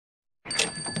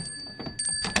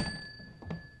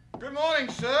Good morning,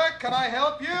 sir. Can I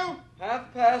help you?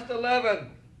 11:30.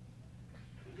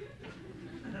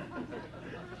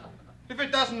 If it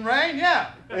doesn't rain,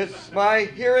 yeah. Is my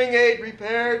hearing aid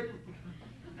repaired?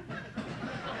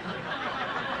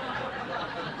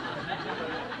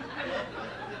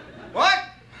 What?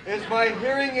 Is my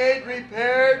hearing aid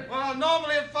repaired? Well,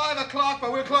 normally at 5 o'clock,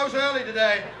 but we'll close early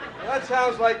today. That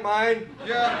sounds like mine.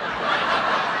 Yeah.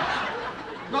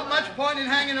 Not much point in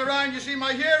hanging around. You see,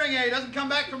 my hearing aid hasn't come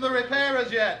back from the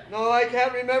repairers yet. No, I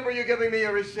can't remember you giving me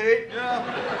a receipt. Yeah.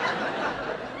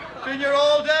 Been here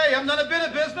all day. Haven't done a bit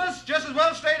of business. Just as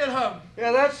well stayed at home.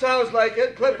 Yeah, that sounds like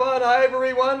it. Clip-on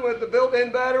ivory one with the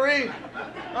built-in battery.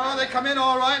 Oh, they come in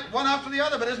all right, one after the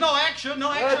other, but there's no action,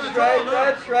 no action That's at right, all. No.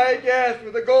 that's right, yes,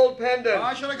 with a gold pendant. Oh,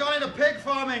 I should have gone into pig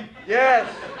farming. Yes,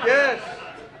 yes.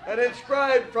 And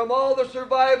inscribed from all the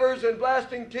survivors in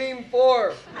Blasting Team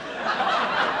 4.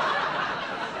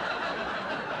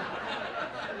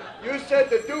 You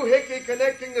said the doohickey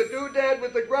connecting the doodad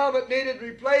with the grommet needed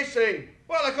replacing.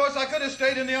 Well, of course, I could have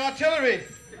stayed in the artillery.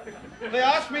 They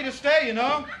asked me to stay, you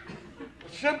know.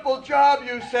 Simple job,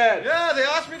 you said. Yeah, they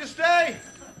asked me to stay.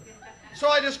 So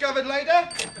I discovered later.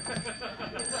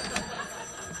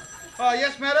 Oh,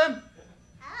 yes, madam?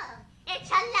 Oh, it's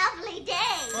a lovely day.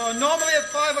 Oh, normally at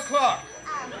 5 o'clock.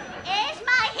 Is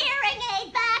my hearing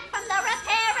aid back from the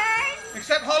repairers?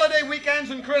 Except holiday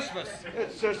weekends and Christmas.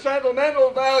 It's a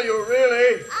sentimental value,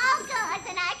 really. Oh, good.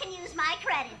 Then I can use my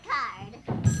credit card.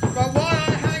 But why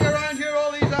I hang around here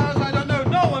all these hours, I don't know.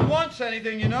 No one wants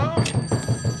anything, you know.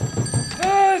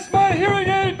 Is my hearing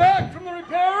aid back from the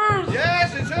repairers?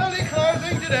 Yes, it's early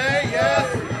closing today, yes.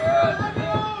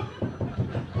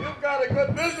 You've got a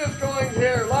good business going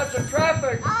here. Lots of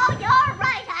traffic. Oh, you're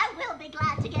right. I will be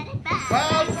glad to get it back.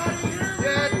 Well,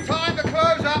 yeah, time to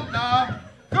close up now.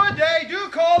 Good day, do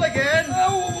call again.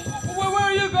 Where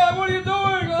are you guys? What are you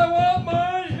doing? I want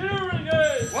my hearing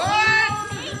aid.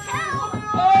 What? Me too.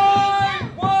 I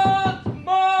want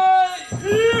my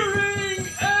hearing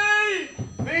aid.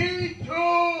 Me too.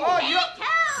 Oh, Me too.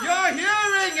 your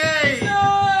hearing aid.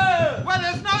 Yeah. Well,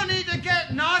 there's no need to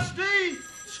get nasty.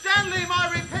 Stanley, my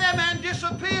repairman,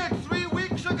 disappeared 3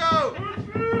 weeks ago.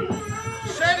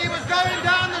 Said he was going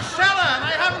down the cellar, and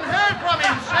I haven't heard from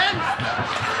him since.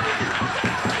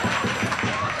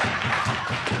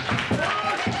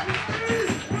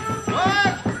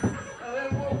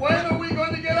 When are we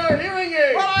going to get our hearing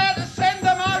aid? Well, I had to send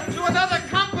them out to another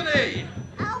company.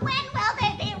 Oh, when will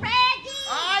they be ready?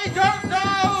 I don't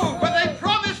know, but they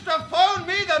promised to phone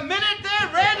me the minute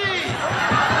they're ready.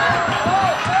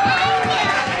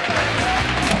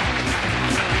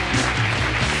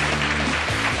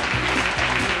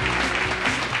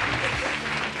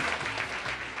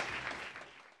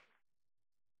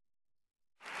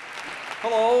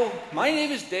 Hello, my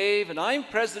name is Dave, and I'm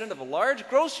president of a large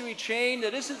grocery chain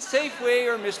that isn't Safeway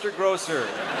or Mr. Grocer.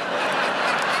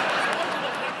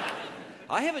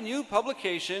 I have a new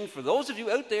publication for those of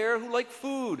you out there who like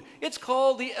food. It's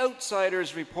called The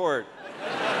Outsider's Report.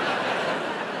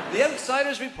 The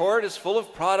Outsider's Report is full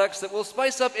of products that will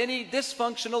spice up any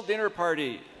dysfunctional dinner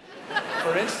party.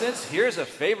 For instance, here's a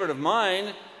favorite of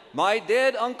mine, my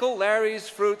dead Uncle Larry's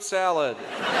fruit salad.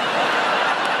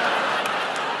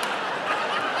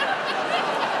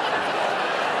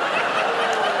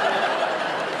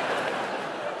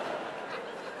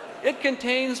 It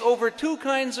contains over 2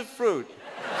 kinds of fruit.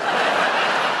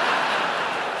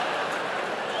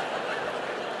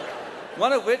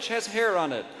 One of which has hair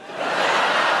on it.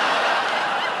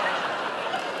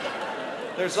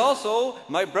 There's also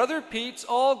my brother Pete's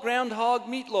all groundhog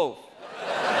meatloaf.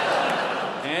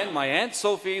 And my Aunt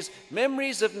Sophie's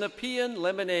Memories of Nepean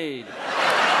Lemonade.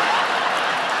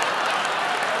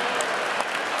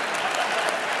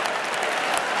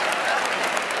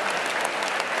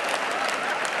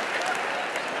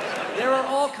 There are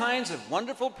all kinds of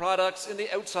wonderful products in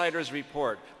the Outsider's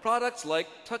Report. Products like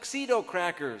tuxedo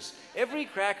crackers. Every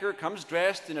cracker comes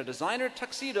dressed in a designer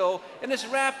tuxedo and is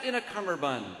wrapped in a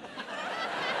cummerbund.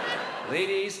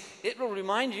 Ladies, it will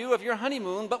remind you of your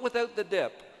honeymoon, but without the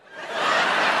dip.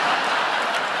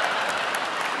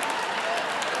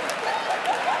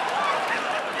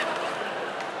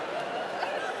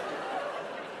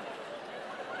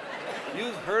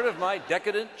 You've heard of my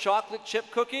decadent chocolate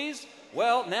chip cookies?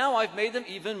 Well, now I've made them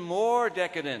even more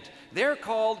decadent. They're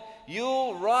called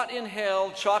You'll Rot in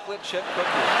Hell chocolate chip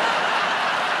cookies.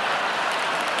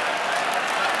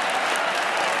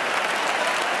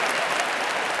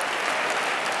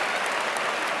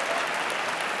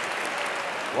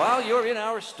 While you're in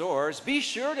our stores, be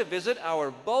sure to visit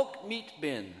our bulk meat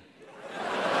bin.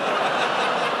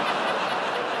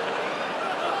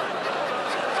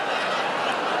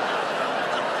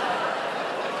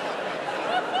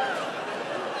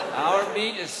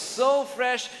 meat is so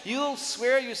fresh, you'll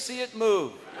swear you see it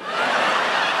move.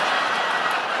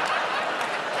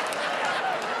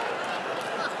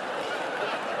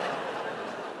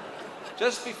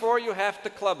 Just before you have to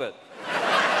club it.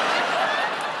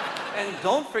 And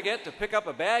don't forget to pick up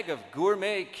a bag of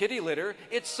gourmet kitty litter.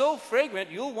 It's so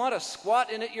fragrant, you'll want to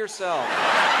squat in it yourself.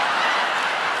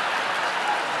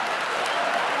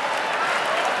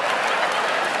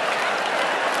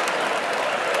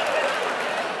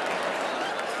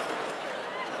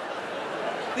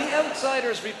 The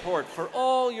Outsiders Report for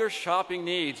all your shopping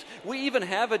needs. We even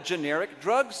have a generic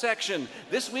drug section.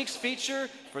 This week's feature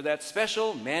for that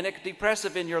special manic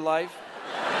depressive in your life.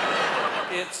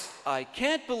 It's, I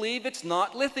can't believe it's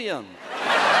not lithium.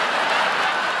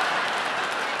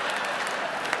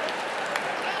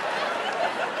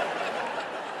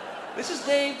 This is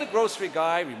Dave, the grocery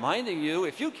guy, reminding you,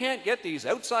 if you can't get these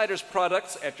Outsiders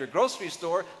products at your grocery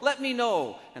store, let me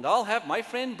know, and I'll have my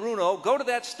friend Bruno go to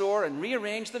that store and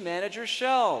rearrange the manager's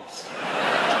shelves.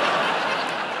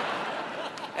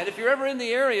 And if you're ever in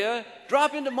the area,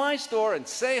 drop into my store and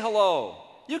say hello.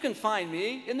 You can find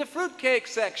me in the fruitcake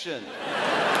section.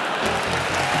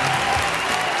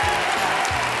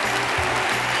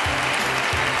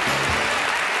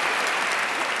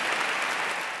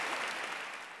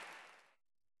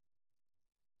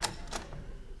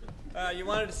 You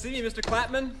wanted to see me, Mr.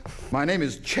 Clapman? My name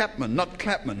is Chapman, not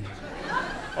Clapman.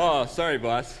 Oh, sorry,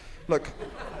 boss. Look,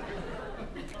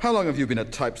 how long have you been a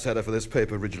typesetter for this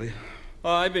paper, Ridgely?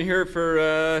 I've been here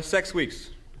for 6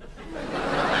 weeks.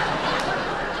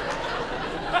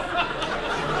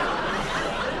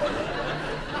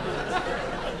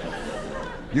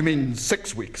 You mean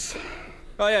 6 weeks?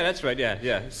 Oh, yeah, that's right,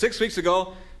 yeah. 6 weeks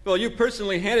ago, well, you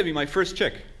personally handed me my first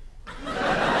check.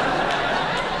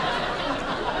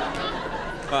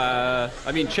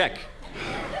 Check.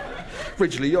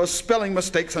 Ridgely, your spelling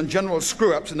mistakes and general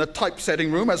screw-ups in the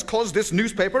typesetting room has caused this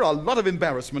newspaper a lot of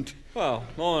embarrassment. Well,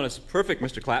 no one is perfect,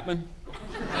 Mr. Clapman.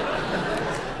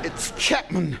 It's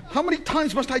Chapman. How many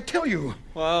times must I tell you?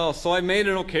 Well, so I made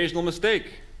an occasional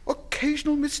mistake.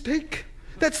 Occasional mistake?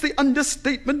 That's the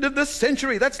understatement of the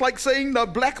century. That's like saying the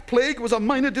Black Plague was a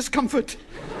minor discomfort.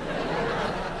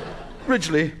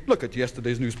 Ridgely, look at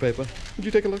yesterday's newspaper. Would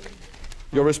you take a look?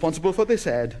 You're responsible for this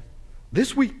ad.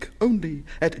 This week only,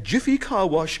 at Jiffy Car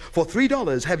Wash, for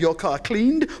 $3, have your car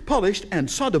cleaned, polished, and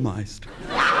sodomized.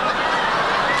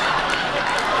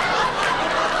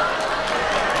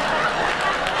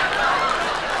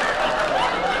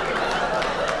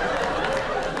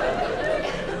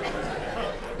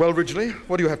 Well, Ridgely,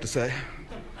 what do you have to say?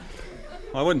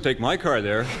 I wouldn't take my car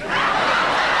there.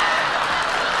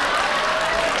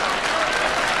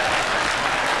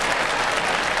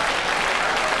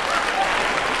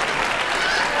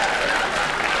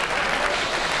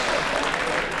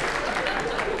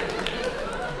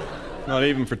 Not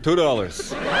even for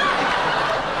 $2.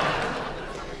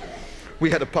 We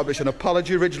had to publish an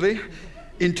apology, Ridgely,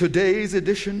 in today's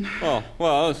edition. Oh,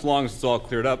 well, as long as it's all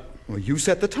cleared up. Well, you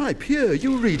set the type. Here,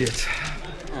 you read it.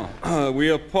 We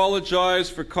apologize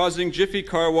for causing Jiffy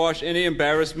Car Wash any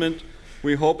embarrassment.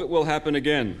 We hope it will happen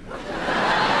again.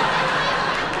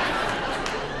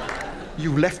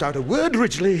 You left out a word,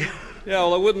 Ridgely. Yeah,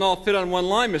 well, it wouldn't all fit on one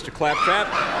line, Mr. Claptrap.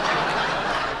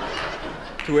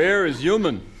 To err is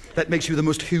human. That makes you the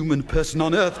most human person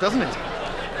on earth, doesn't it?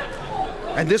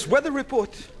 And this weather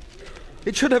report,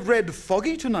 it should have read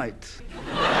foggy tonight.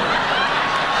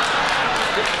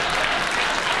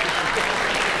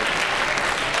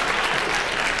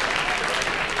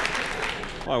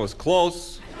 I was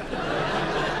close.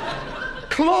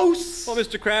 Close? Well,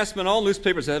 Mr. Craftsman, all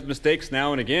newspapers have mistakes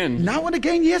now and again. Now and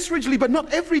again, yes, Ridgely, but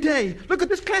not every day. Look at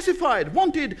this classified.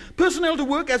 Wanted. Personnel to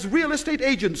work as real estate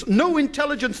agents. No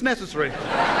intelligence necessary.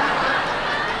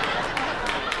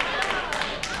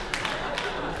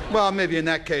 Well, maybe in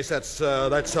that case, that's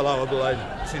allowable.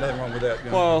 I see nothing wrong with that.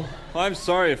 You know. Well, I'm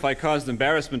sorry if I caused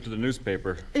embarrassment to the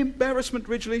newspaper. Embarrassment,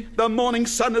 Ridgely? The Morning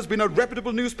Sun has been a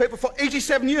reputable newspaper for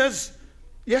 87 years.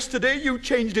 Yesterday, you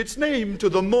changed its name to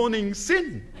the Morning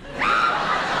Sin.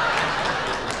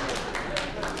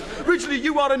 Ridgely,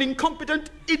 you are an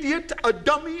incompetent idiot, a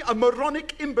dummy, a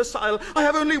moronic imbecile. I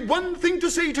have only one thing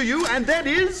to say to you, and that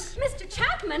is... Mr.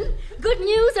 Chapman, good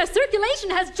news, our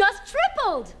circulation has just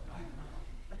tripled.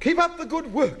 Keep up the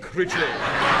good work, Ridgely.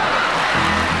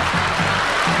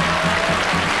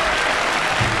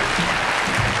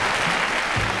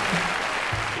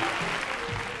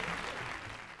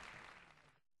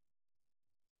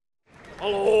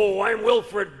 Hello, I'm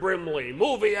Wilfred Brimley,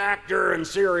 movie actor and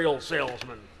cereal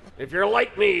salesman. If you're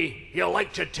like me, you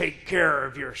like to take care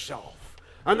of yourself.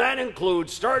 And that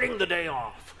includes starting the day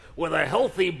off with a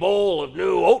healthy bowl of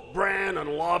new oat bran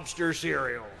and lobster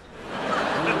cereal.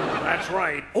 That's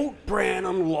right, oat bran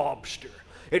and lobster.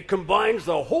 It combines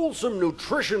the wholesome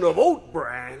nutrition of oat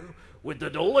bran with the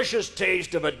delicious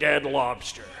taste of a dead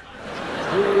lobster.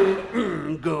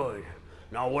 Good.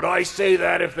 Now, would I say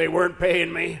that if they weren't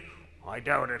paying me? I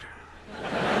doubt it.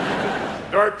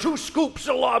 There are 2 scoops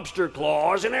of lobster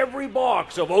claws in every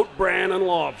box of oat bran and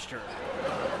lobster.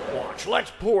 Watch,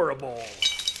 let's pour a bowl.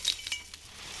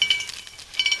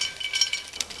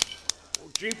 Oh,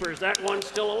 jeepers, that one's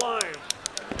still alive.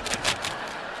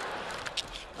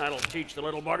 That'll teach the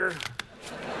little bugger.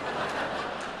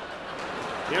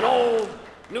 You know,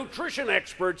 nutrition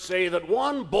experts say that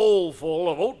 1 bowlful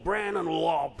of oat bran and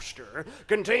lobster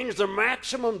contains the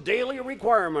maximum daily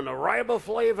requirement of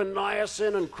riboflavin,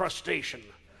 niacin, and crustacean.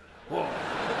 Whoa.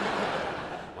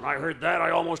 When I heard that,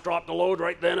 I almost dropped the load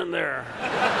right then and there.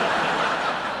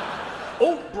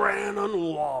 Oat bran and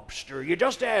lobster. You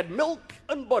just add milk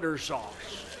and butter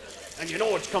sauce. And you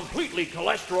know it's completely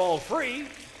cholesterol-free.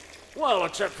 Well,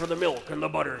 except for the milk and the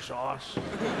butter sauce.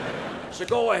 So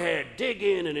go ahead, dig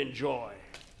in and enjoy.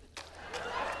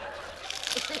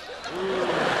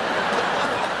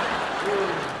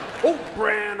 Oat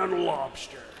bran and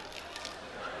lobster.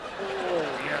 Oh,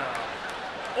 yeah.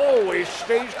 Always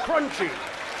stays crunchy.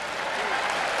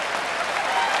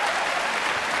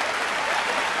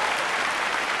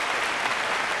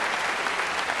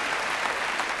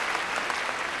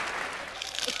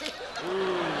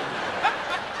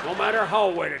 No matter how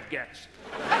wet it gets.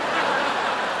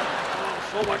 Oh,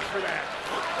 so much for that.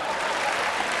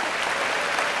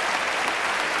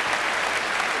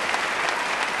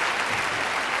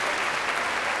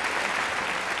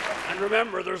 And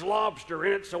remember, there's lobster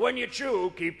in it, so when you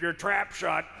chew, keep your trap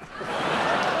shut.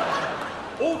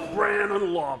 Oat bran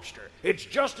and lobster. It's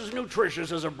just as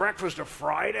nutritious as a breakfast of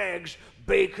fried eggs,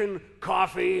 bacon,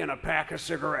 coffee, and a pack of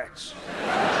cigarettes.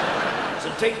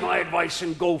 So take my advice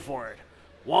and go for it.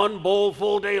 1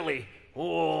 bowlful daily.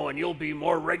 Oh, and you'll be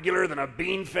more regular than a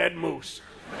bean-fed moose.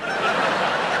 Well,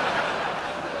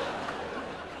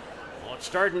 it's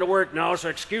starting to work now, so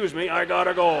excuse me, I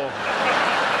gotta go.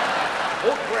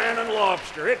 Oat bran and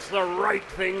lobster, it's the right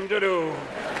thing to do.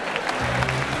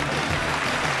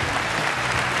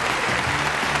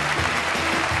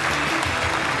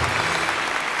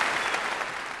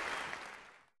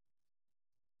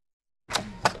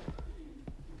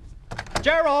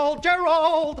 Gerald!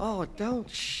 Gerald! Oh, don't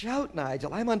shout,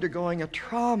 Nigel. I'm undergoing a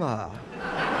trauma.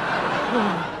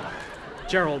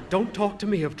 Gerald, don't talk to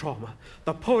me of trauma.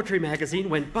 The poetry magazine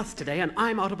went bust today, and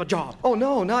I'm out of a job. Oh,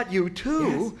 no, not you,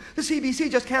 too. Yes. The CBC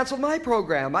just canceled my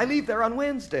program. I leave there on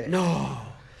Wednesday. No.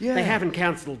 Yeah. They haven't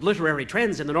canceled literary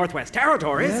trends in the Northwest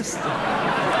Territories. Yes.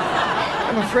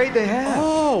 I'm afraid they have.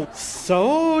 Oh,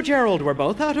 so, Gerald, we're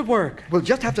both out of work. We'll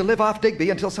just have to live off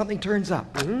Digby until something turns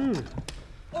up.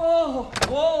 Oh,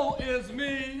 woe is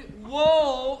me,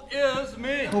 woe is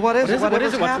me. Well, what is it? What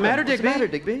is it? What's the matter, Digby? What's the matter,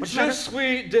 Digby? Je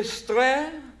suis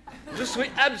distrait. Je suis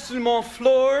absolument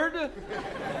floored.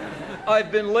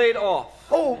 I've been laid off.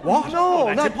 Oh, what? No,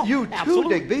 Oh, not you too,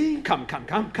 Absolutely. Digby.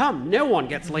 Come. No one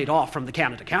gets laid off from the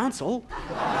Canada Council.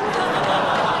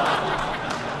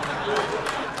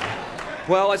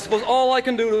 Well, I suppose all I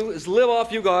can do is live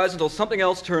off you guys until something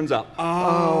else turns up.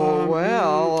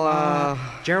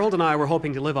 Gerald and I were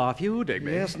hoping to live off you,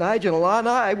 Digby. Yes, Nigel and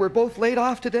I were both laid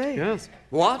off today. Yes.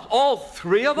 What? All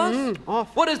 3 of us?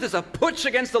 Off. What is this, a putsch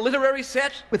against the literary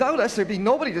set? Without us, there'd be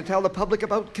nobody to tell the public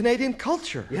about Canadian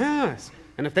culture. Yes.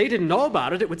 And if they didn't know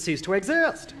about it, it would cease to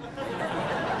exist.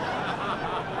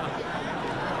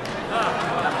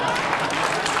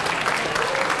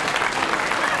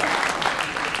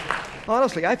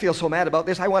 Honestly, I feel so mad about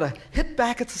this, I want to hit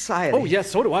back at society. Oh,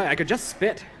 yes, so do I. I could just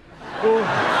spit. You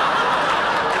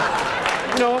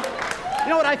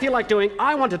know what I feel like doing?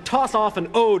 I want to toss off an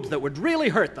ode that would really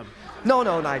hurt them. No,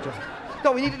 Nigel.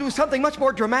 No, we need to do something much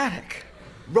more dramatic.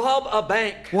 Rob a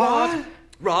bank. What?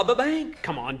 Rob a bank.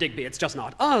 Come on, Digby, it's just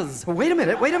not us. Well, wait a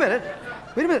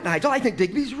minute, Nigel. I think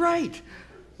Digby's right.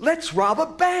 Let's rob a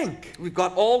bank. We've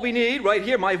got all we need right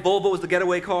here. My Volvo is the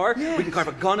getaway car. Yes. We can carve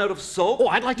a gun out of soap. Oh,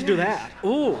 I'd like to do that.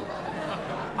 Ooh.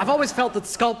 I've always felt that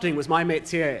sculpting was my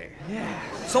métier. Yeah.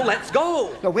 So let's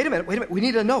go. No, wait a minute. We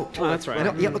need a note. Oh, that's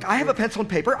right. Yeah, look, I have a pencil and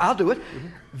paper. I'll do it.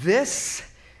 This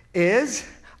is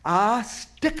a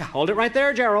stick-up. Hold it right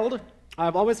there, Gerald.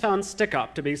 I've always found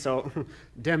stick-up to be so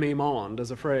demi-monde as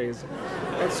a phrase.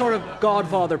 It's sort of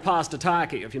Godfather pasta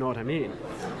tacky, if you know what I mean.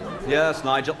 Yes,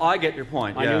 Nigel, I get your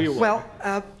point. I knew you would. Well,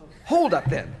 hold up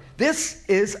then. This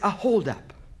is a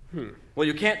hold-up. What Well,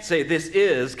 you can't say this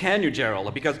is, can you,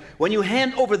 Gerald? Because when you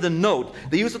hand over the note,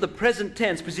 the use of the present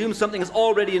tense presumes something is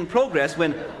already in progress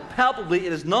when palpably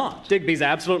it is not. Digby's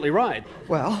absolutely right.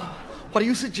 Well, what do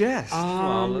you suggest?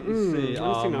 Well, let me see.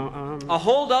 A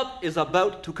hold-up is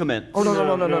about to commence. Oh,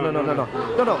 no.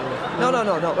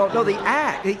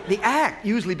 The act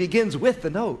usually begins with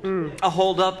the note. A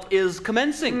hold-up is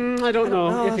commencing. I don't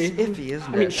know. It's iffy,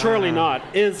 isn't it? I mean, surely not.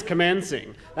 Is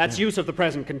commencing. That's use of the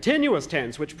present continuous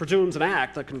tense, which presumes an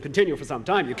act that can continue for some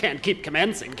time. You can't keep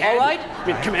commencing, can All right.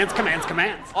 you? I mean,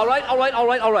 commence. All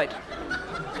right.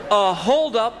 A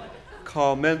hold-up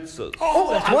commences.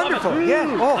 Oh, that's wonderful.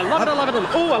 Yeah. Oh, I love it.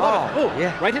 Oh, I love it. Oh,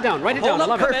 yeah. Write it down. I Hold-up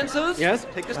love it. commences. Yes.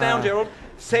 Take this down, Gerald.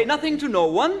 Say nothing to no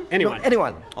one. Anyone.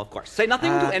 Anyone. Of course. Say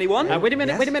nothing to anyone. Wait a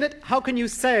minute. Yes? Wait a minute. How can you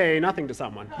say nothing to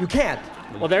someone? You can't.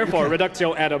 Well, therefore,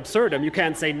 reductio ad absurdum, you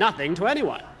can't say nothing to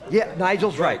anyone. Yeah,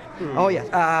 Nigel's right. Oh, yes.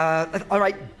 All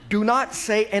right. Do not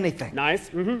say anything. Nice.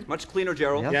 Mm-hmm. Much cleaner,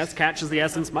 Gerald. Yes, catches the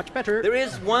essence much better. There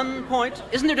is one point.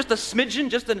 Isn't there just a smidgen,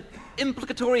 just an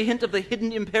implicatory hint of the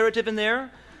hidden imperative in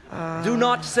there? Do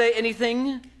not say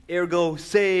anything, ergo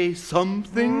say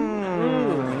something.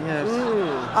 Yes.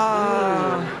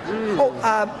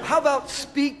 How about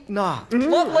speak not?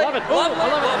 Lovely. Love it. Love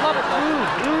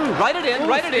it. Write it in.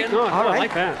 All right. I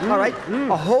like that. All right.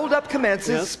 A hold-up commences.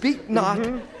 Yes. Speak not.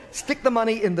 Stick the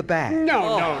money in the bag.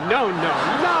 No.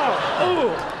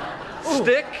 Ooh.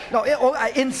 Stick. No,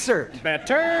 insert.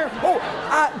 Better.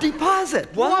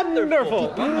 Deposit. Wonderful.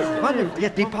 Wonderful. Yeah,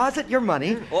 deposit your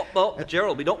money. Oh, well,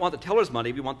 Gerald, we don't want the teller's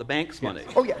money, we want the bank's money.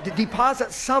 Oh, yeah,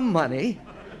 deposit some money.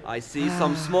 I see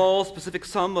some small, specific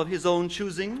sum of his own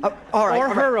choosing. All right. Or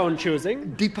all her right. own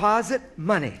choosing. Deposit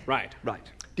money. Right.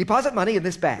 Deposit money in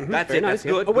this bag. That's Very it, nice.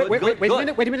 that's good. Oh, wait good.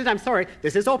 a minute, I'm sorry.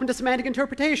 This is open to semantic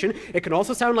interpretation. It can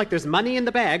also sound like there's money in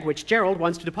the bag which Gerald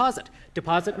wants to deposit.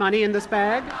 Deposit money in this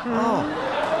bag?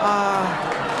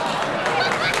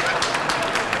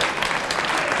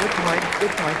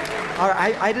 Good point. All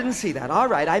right, I didn't see that. All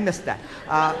right, I missed that.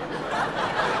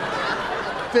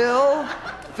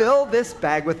 Fill this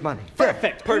bag with money.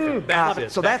 Perfect. That's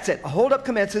it. So that's it. A hold-up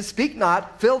commences. Speak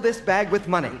not. Fill this bag with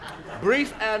money.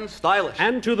 Brief and stylish.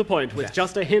 And to the point, with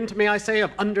just a hint, may I say, of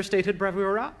understated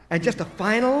bravura? And just a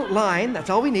final line.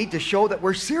 That's all we need to show that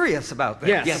we're serious about this.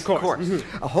 Yes, of course.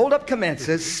 A hold-up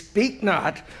commences. Speak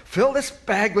not. Fill this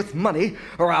bag with money,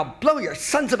 or I'll blow your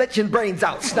sons of bitchin' brains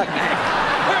out, snug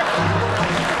bag.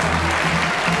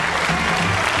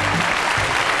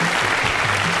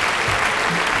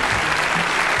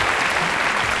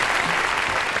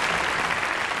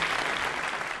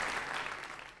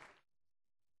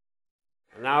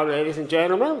 Now, ladies and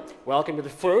gentlemen, welcome to the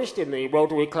first in the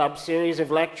Rotary Club series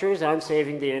of lectures on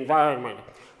saving the environment.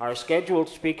 Our scheduled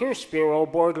speaker, Spiro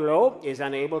Bordelot, is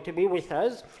unable to be with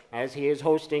us as he is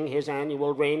hosting his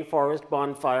annual rainforest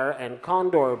bonfire and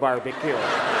condor barbecue.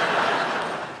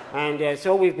 And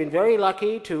so we've been very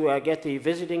lucky to get the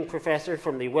visiting professor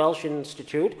from the Welsh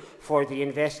Institute for the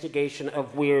investigation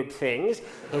of weird things.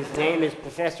 His name is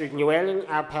Professor Llewellyn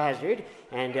Haphazard.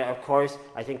 And, of course,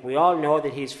 I think we all know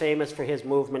that he's famous for his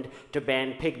movement to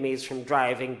ban pygmies from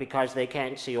driving because they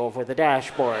can't see over the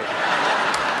dashboard.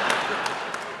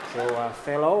 So,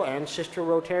 fellow and sister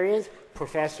Rotarians,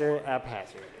 Professor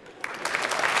Haphazard.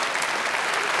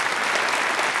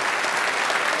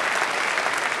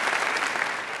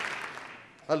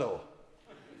 Hello.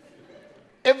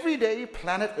 Every day,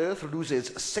 planet Earth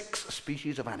loses 6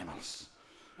 species of animals.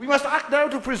 We must act now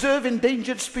to preserve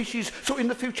endangered species so in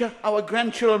the future our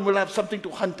grandchildren will have something to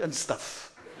hunt and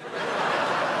stuff.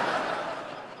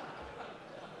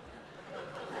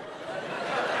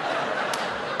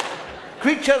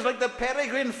 Creatures like the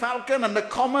peregrine falcon and the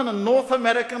common and North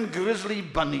American grizzly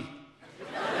bunny.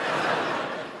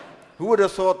 Who would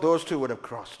have thought those two would have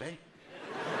crossed, eh?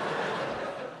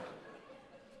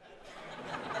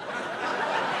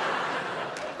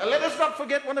 Let us not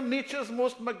forget one of nature's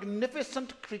most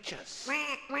magnificent creatures.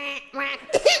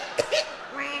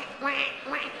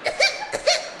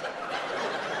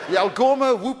 The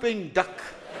Algoma whooping duck.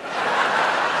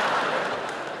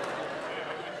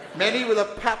 Many with a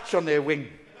patch on their wing.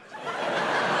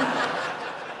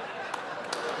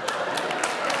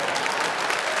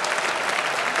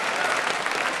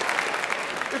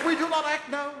 If we do not act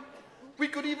now, we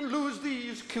could even lose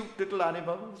these cute little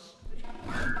animals.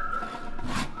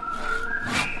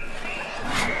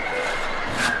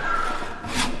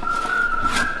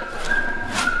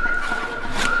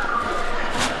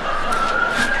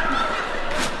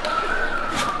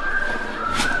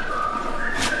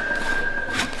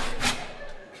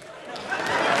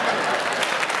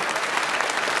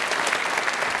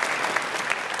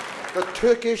 The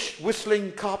Turkish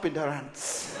whistling carpenter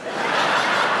ants.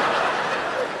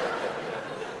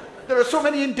 There are so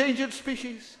many endangered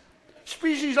species.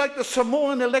 Species like the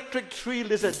Samoan electric tree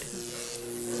lizard.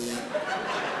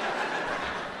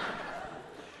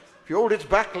 If you hold its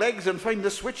back legs and find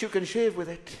the switch, you can shave with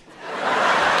it.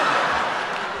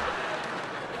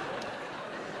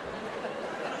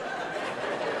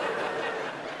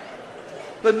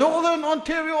 The Northern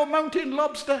Ontario mountain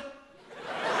lobster.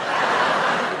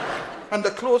 And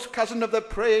the close cousin of the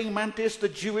praying mantis, the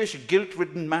Jewish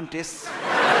guilt-ridden mantis.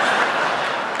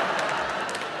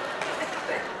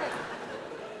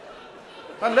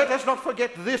 And let us not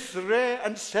forget this rare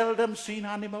and seldom seen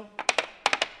animal.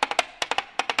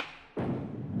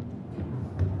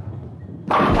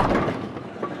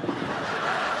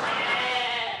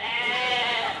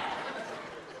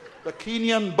 The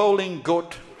Kenyan bowling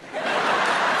goat.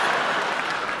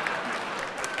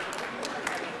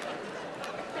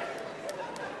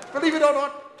 Believe it or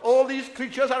not, all these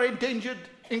creatures are endangered,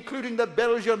 including the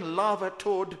Belgian lava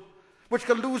toad, which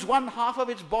can lose 1/2 of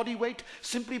its body weight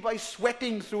simply by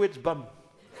sweating through its bum.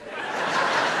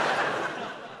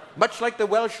 Much like the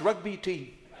Welsh rugby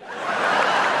team.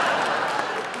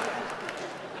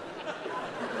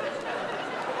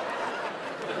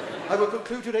 I will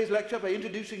conclude today's lecture by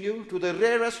introducing you to the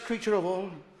rarest creature of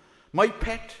all, my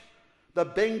pet, the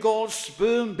Bengal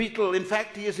sperm beetle. In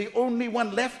fact, he is the only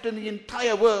one left in the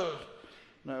entire world.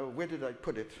 Now, where did I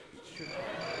put it? It's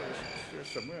here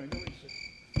somewhere. I know it's...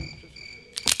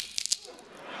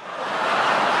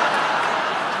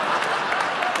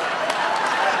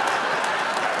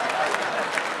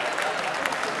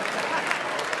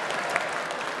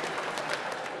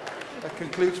 That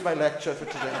concludes my lecture for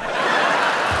today.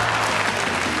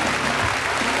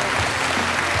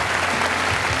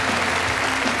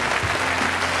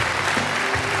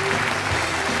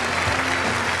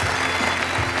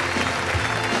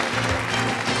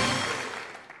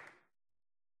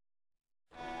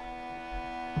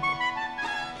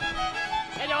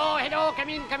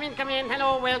 Come in.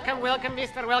 Hello, welcome,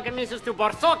 Mr. Welcome, Mrs. to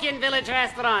Borsokian Village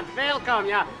Restaurant. Welcome,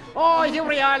 yeah. Oh, here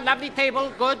we are, lovely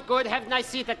table. Good. Have a nice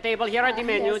seat at table. Here are the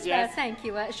menus, yes. Thank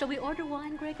you. Shall we order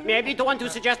wine, Gregory? Maybe to want to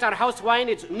suggest our house wine,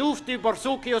 it's Nouf de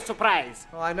Borsokio Surprise.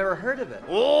 Oh, I never heard of it.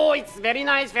 Oh, it's very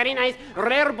nice.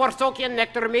 Rare Borsokian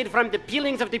nectar made from the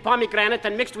peelings of the pomegranate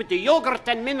and mixed with the yogurt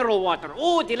and mineral water.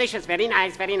 Oh, delicious. Very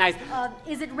nice.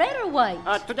 Is it red or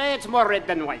white? Today it's more red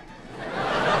than white.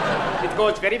 It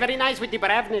goes very, very nice with the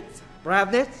bravnitz.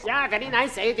 Bravnitz? Yeah, very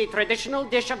nice, eh? The traditional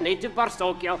dish of native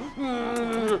Borsokio.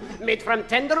 Made from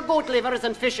tender goat livers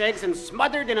and fish eggs and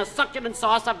smothered in a succulent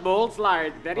sauce of bull's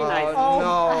lard. Very nice.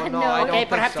 No, I don't Okay,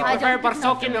 perhaps think so. you prefer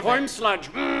Borsokian corn sludge.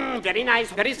 Very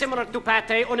nice. Very similar to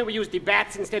pate, only we use the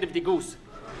bats instead of the goose.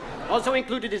 Also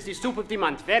included is the soup of the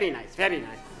month. Very nice.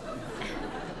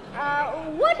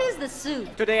 What is the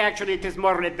soup? Today, actually, it is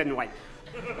more red than white.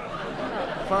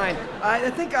 Fine. I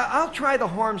think I'll try the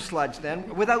horn sludge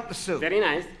then, without the soup. Very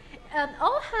nice.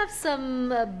 I'll have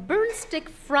some burnstick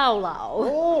fraulau.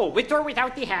 Oh, with or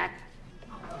without the hat?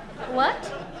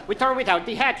 What? With or without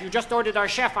the hat? You just ordered our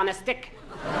chef on a stick.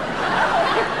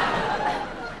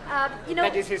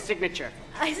 That is his signature.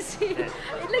 I see.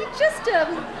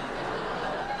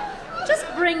 Just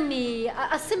bring me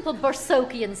a simple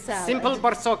Borsokian salad. Simple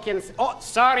Borsokian... Oh,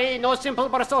 sorry, no simple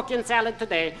Borsokian salad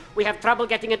today. We have trouble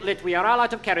getting it lit. We are all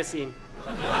out of kerosene.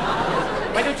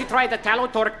 Why don't you try the tallow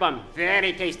torque bun?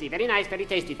 Very tasty. Very nice, very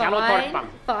tasty. Tallow torque bun.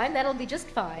 Fine, that'll be just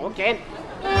fine. Okay.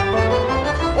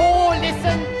 Oh,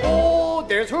 listen. Oh,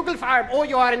 there's Hugel Farm. Oh,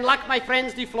 you are in luck, my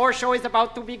friends. The floor show is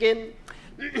about to begin.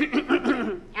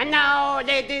 And now,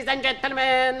 ladies and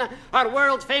gentlemen, our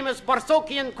world-famous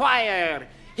Borsokian choir.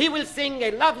 He will sing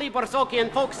a lovely Borsokian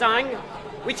folk song,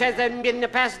 which has been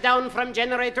passed down from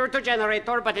generator to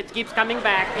generator, but it keeps coming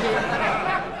back.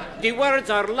 The words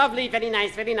are lovely, very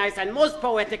nice, and most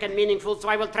poetic and meaningful, so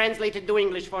I will translate it to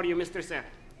English for you, Mr. Sir.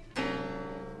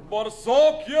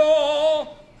 Borsokia,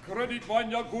 credit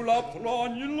vanya gula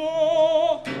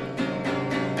planila.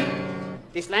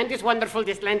 This land is wonderful,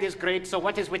 this land is great, so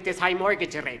what is with this high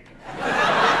mortgage rate?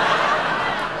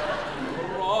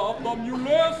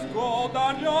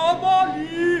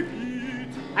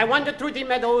 I wandered through the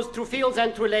meadows, through fields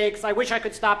and through lakes. I wish I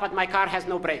could stop, but my car has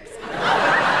no brakes.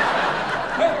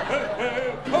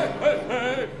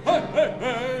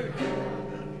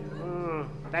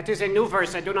 That is a new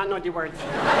verse. I do not know the words.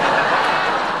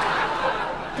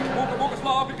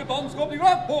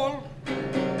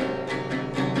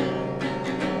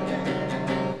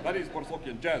 That is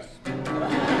Borsokian jazz.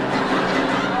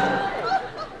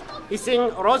 He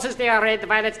sing, roses they are red,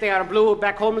 violets they are blue.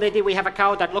 Back home, lady, we have a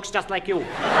cow that looks just like you.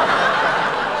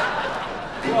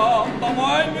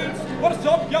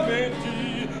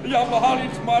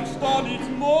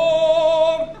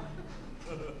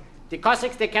 The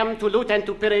Cossacks, they come to loot and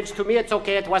to pillage. To me, it's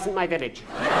okay. It wasn't my village.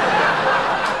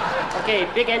 Okay,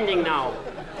 big ending now.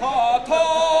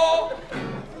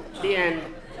 The end.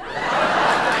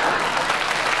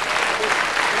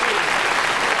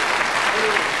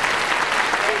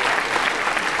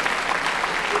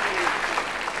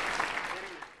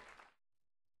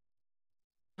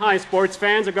 Hi, sports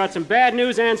fans. I've got some bad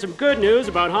news and some good news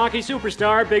about hockey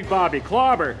superstar Big Bobby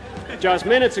Clobber. Just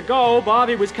minutes ago,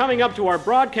 Bobby was coming up to our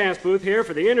broadcast booth here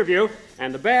for the interview,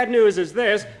 and the bad news is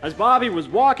this. As Bobby was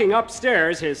walking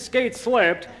upstairs, his skate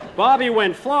slipped, Bobby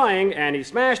went flying, and he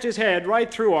smashed his head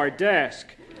right through our desk.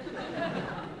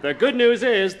 The good news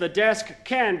is the desk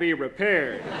can be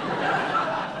repaired.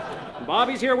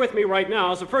 Bobby's here with me right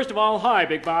now, so first of all, hi,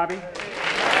 Big Bobby.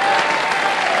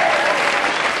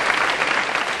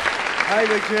 Hi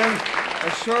there, Jim.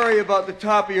 I'm sorry about the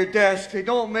top of your desk. They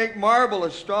don't make marble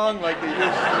as strong like they used to.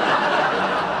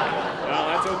 Well,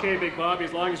 that's okay, Big Bobby,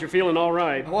 as long as you're feeling all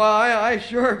right. Well, I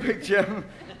sure, Big Jim.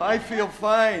 I feel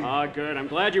fine. Ah, good. I'm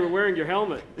glad you were wearing your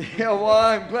helmet. Yeah, well,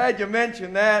 I'm glad you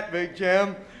mentioned that, Big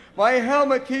Jim. My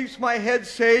helmet keeps my head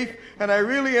safe, and I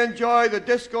really enjoy the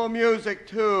disco music,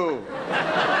 too.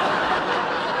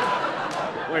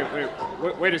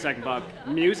 Wait a second, Bob.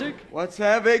 Music? What's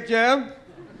that, Big Jim?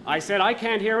 I said I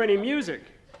can't hear any music.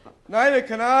 Neither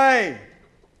can I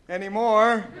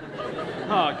anymore.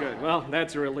 Oh, good. Well,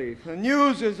 that's a relief. The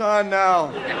news is on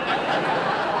now.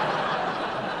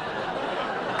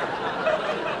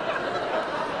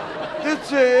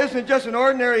 This isn't just an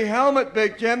ordinary helmet,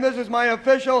 Big Jim. This is my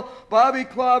official Bobby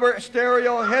Clobber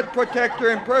stereo head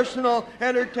protector and personal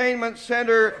entertainment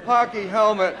center hockey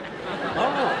helmet.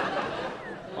 Oh.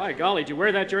 By golly, did you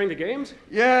wear that during the games?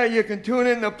 Yeah, you can tune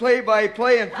in to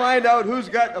play-by-play and find out who's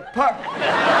got the puck.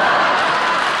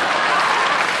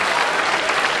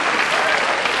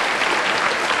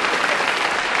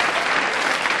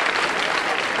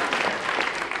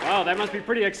 Wow, that must be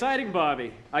pretty exciting,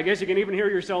 Bobby. I guess you can even hear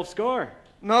yourself score.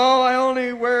 No, I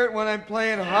only wear it when I'm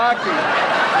playing hockey.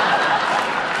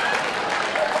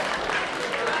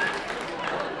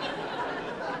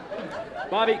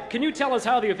 Bobby, can you tell us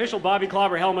how the official Bobby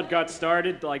Clobber helmet got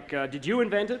started? Like, did you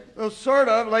invent it? Well, sort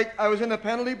of. Like, I was in the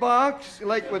penalty box,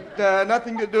 like, with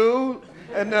nothing to do.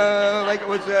 And, like, it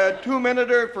was a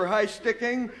 2-minuter for high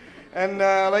sticking. And,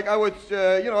 like, I was,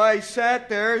 I sat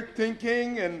there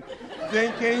thinking, and,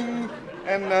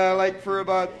 like, for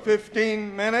about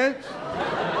 15 minutes.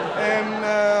 And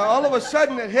all of a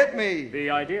sudden it hit me. The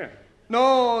idea?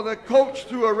 No, the coach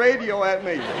threw a radio at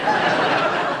me.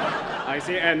 I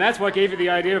see, and that's what gave you the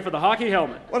idea for the hockey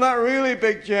helmet. Well, not really,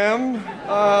 Big Jim.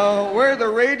 Where the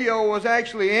radio was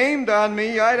actually aimed on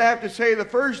me, I'd have to say the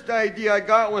first idea I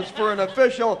got was for an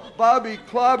official Bobby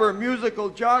Clobber musical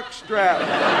jock strap.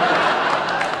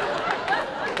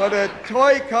 But a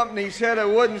toy company said it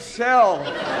wouldn't sell.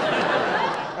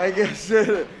 I guess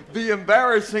it'd be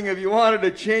embarrassing if you wanted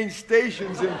to change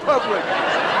stations in public.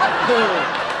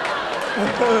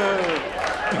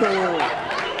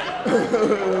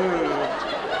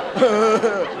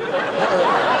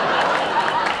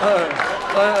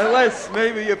 Unless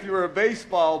maybe if you were a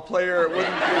baseball player, it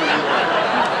wouldn't be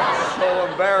so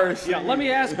embarrassing. Yeah, let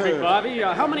me ask, Big Bobby,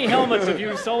 how many helmets have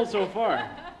you sold so far?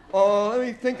 Oh, let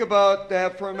me think about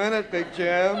that for a minute, Big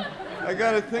Jim. I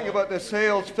got to think about the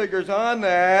sales figures on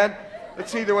that.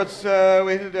 Let's see, there was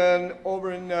we had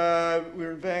over in we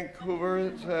were in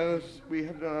Vancouver. We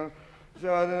had.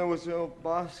 Then it was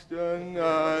Boston,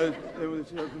 it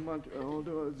was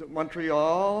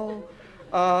Montreal,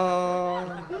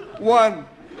 one.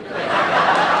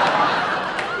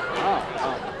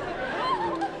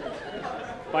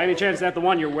 By any chance, is that the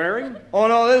one you're wearing? Oh,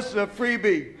 no, this is a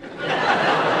freebie.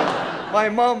 My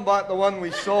mom bought the one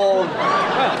we sold.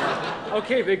 Well,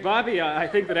 okay, Big Bobby, I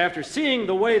think that after seeing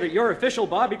the way that your official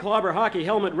Bobby Clobber hockey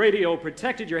helmet radio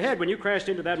protected your head when you crashed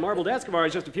into that marble desk of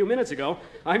ours just a few minutes ago,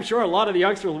 I'm sure a lot of the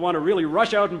youngsters will want to really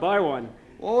rush out and buy one.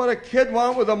 Well, what a kid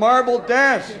want with a marble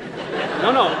desk?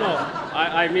 No.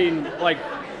 I mean, like,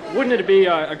 wouldn't it be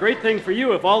a great thing for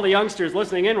you if all the youngsters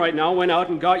listening in right now went out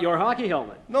and got your hockey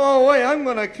helmet? No way, I'm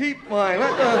going to keep mine.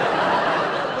 Let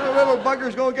the little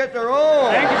buggers go get their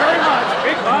own. Thank you very much,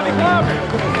 Big Bobby Clobber.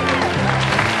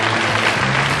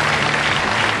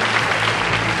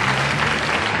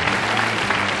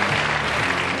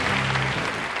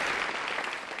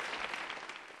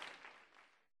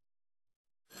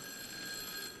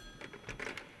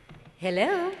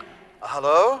 Hello?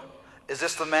 Hello? Is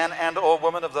this the man and or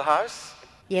woman of the house?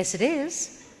 Yes, it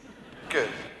is. Good.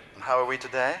 And how are we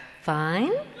today?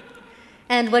 Fine.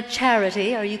 And what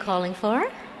charity are you calling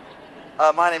for?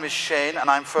 My name is Shane, and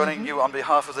I'm phoning you on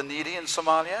behalf of the needy in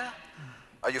Somalia.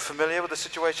 Are you familiar with the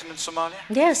situation in Somalia?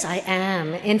 Yes, I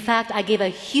am. In fact, I gave a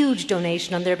huge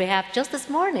donation on their behalf just this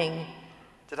morning.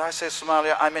 Did I say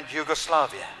Somalia? I meant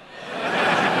Yugoslavia.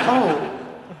 Oh.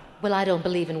 Well, I don't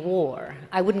believe in war.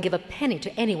 I wouldn't give a penny to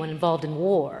anyone involved in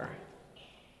war.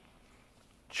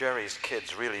 Jerry's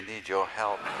kids really need your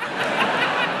help.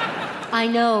 I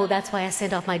know. That's why I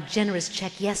sent off my generous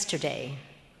check yesterday.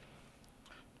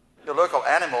 Your local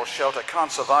animal shelter can't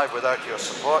survive without your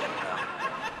support.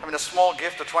 I mean, a small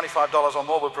gift of $25 or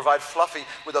more will provide Fluffy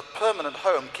with a permanent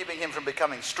home, keeping him from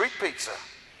becoming street pizza.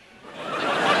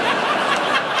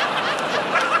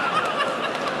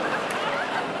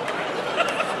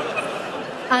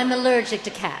 I'm allergic to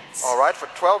cats. All right, for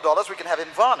 $12 we can have him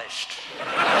varnished.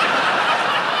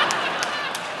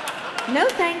 No,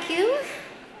 thank you.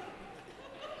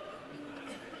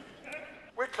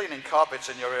 We're cleaning carpets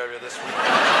in your area this week.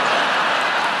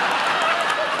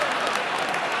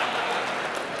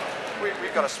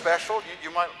 We've got a special.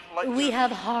 You might like We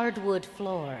have hardwood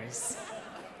floors.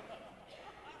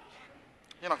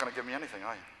 You're not going to give me anything,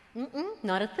 are you?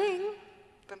 Not a thing.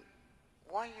 Then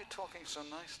why are you talking so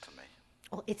nice to me?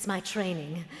 Oh, it's my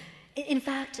training. In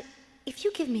fact, if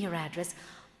you give me your address,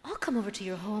 I'll come over to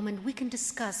your home and we can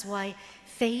discuss why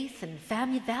faith and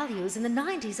family values in the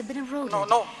 90s have been eroded.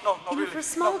 No, really. For a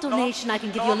small donation, I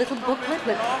can give you a little booklet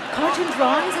with cartoon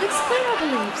drawings and explain our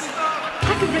beliefs.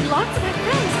 I can bring lots of my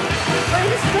friends.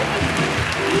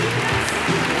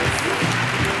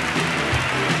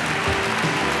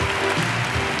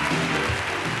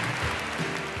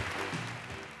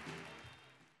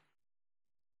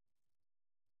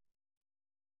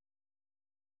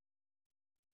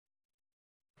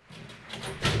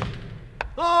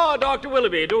 Oh, Dr.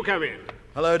 Willoughby, do come in.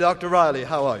 Hello, Dr. Riley.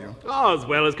 How are you? Oh, as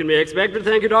well as can be expected.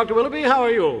 Thank you, Dr. Willoughby. How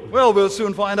are you? Well, we'll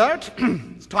soon find out.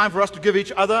 It's time for us to give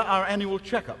each other our annual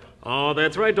checkup. Oh,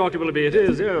 that's right, Dr. Willoughby, it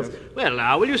is, yes. Well,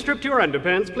 now, will you strip to your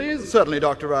underpants, please? Certainly,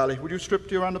 Dr. Riley. Would you strip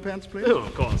to your underpants, please? Oh,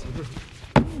 of course.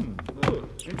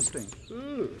 Interesting.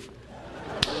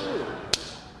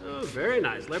 Oh, very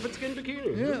nice. Leopard skin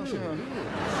bikini. Yes,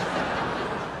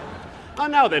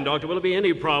 Now then, Dr. Willoughby,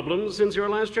 any problems since your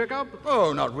last checkup?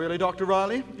 Oh, not really, Dr.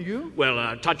 Riley. You? Well,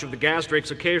 a touch of the gastrics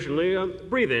occasionally.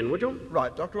 Breathe in, would you?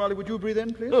 Right. Dr. Riley, would you breathe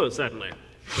in, please? Oh, certainly.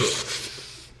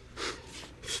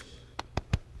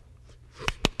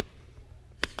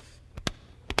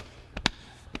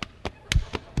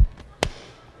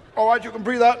 All right, you can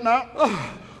breathe out now.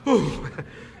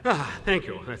 Thank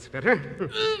you. That's better.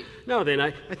 Now then,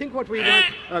 I think what we...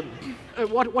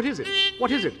 what is it? What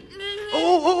is it?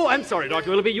 Oh, I'm sorry, Dr.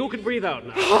 Willoughby. You can breathe out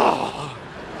now.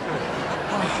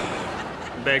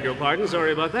 Beg your pardon.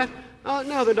 Sorry about that.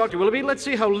 Now then, Dr. Willoughby, let's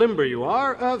see how limber you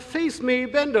are. Face me,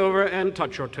 bend over, and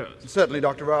touch your toes. Certainly,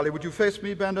 Dr. Riley. Would you face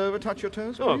me, bend over, touch your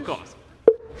toes, please? Oh, of course.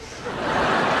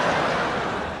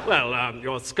 Well,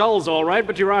 your skull's all right,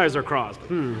 but your eyes are crossed.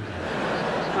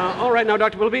 All right, now,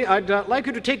 Dr. Willoughby, I'd like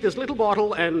you to take this little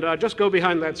bottle and just go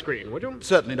behind that screen, would you?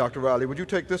 Certainly, Dr. Riley. Would you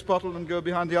take this bottle and go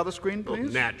behind the other screen, please?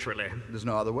 Oh, naturally. There's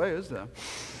no other way, is there?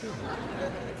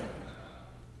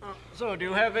 So, do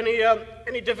you have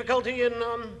any difficulty in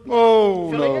Oh,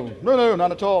 filling it? No,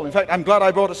 none at all. In fact, I'm glad I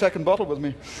brought a second bottle with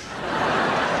me.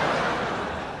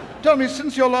 Tell me,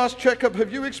 since your last checkup,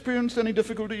 have you experienced any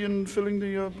difficulty in filling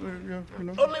the,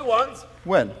 Only once.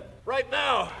 When? Right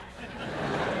now.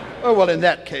 Oh, well, in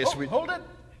that case, Hold it.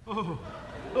 Oh,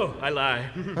 I lie.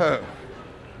 Oh,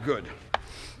 good.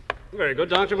 Very good,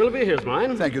 Dr. Willoughby. Here's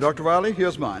mine. Thank you, Dr. Riley.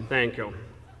 Here's mine. Thank you.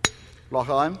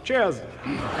 L'chaim. Cheers.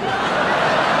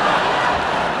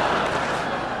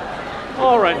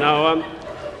 All right, now,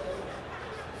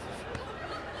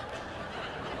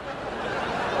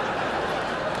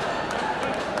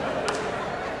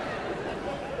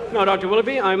 Now, Dr.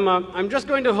 Willoughby, I'm just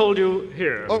going to hold you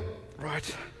here. Oh,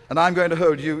 right. And I'm going to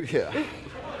hold you here.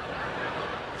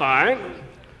 Fine.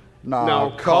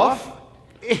 Now cough.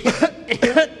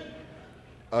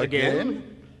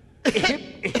 Again.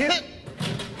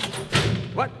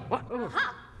 What? Oh.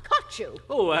 Aha! Caught you.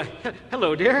 Oh,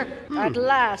 hello, dear. At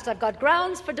last, I've got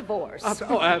grounds for divorce.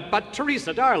 But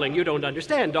Teresa, darling, you don't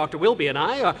understand. Dr. Willoughby and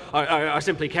I are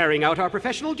simply carrying out our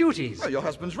professional duties. Well, your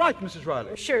husband's right, Mrs.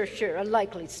 Riley. Sure, a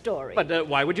likely story. But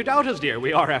why would you doubt us, dear?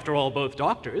 We are, after all, both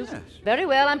doctors. Yes. Very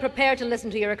well, I'm prepared to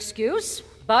listen to your excuse.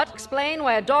 But explain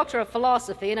why a doctor of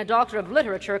philosophy and a doctor of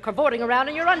literature are cavorting around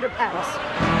in your underpants.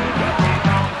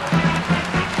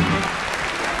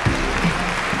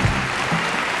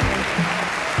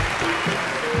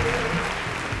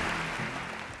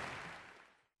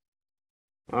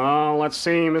 let's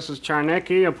see, Mrs.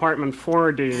 Charnecki, apartment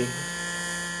 4D.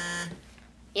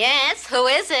 Yes, who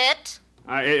is it?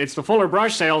 It's the Fuller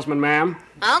brush salesman, ma'am.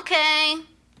 Okay.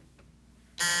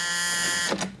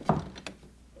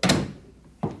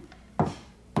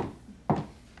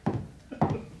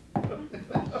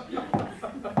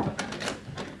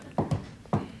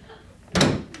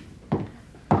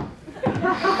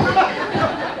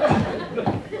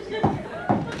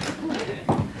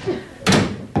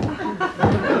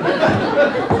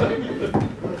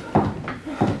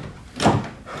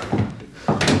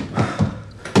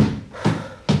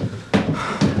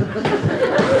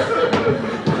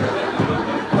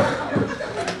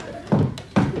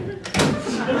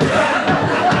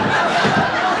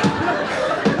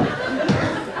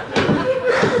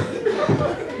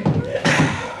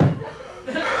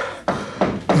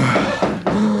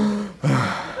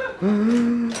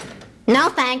 No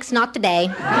thanks, not today.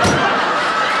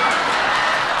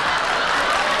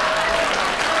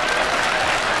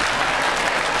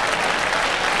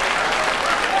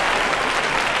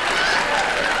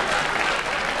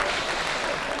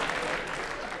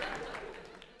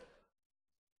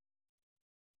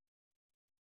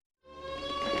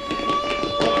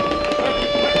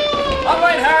 All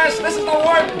right, Harris, this is the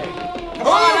warden. Come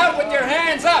on out with your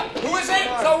hands up. Who is it?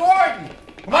 It's the warden.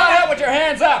 Come on out with your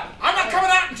hands up. I'm not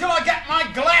coming out until I get my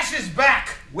glasses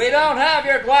back. We don't have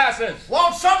your glasses.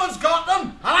 Well, someone's got them,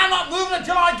 and I'm not moving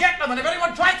until I get them. And if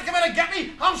anyone tries to come in and get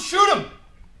me, I'll shoot him.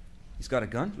 He's got a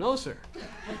gun? No, sir.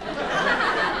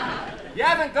 You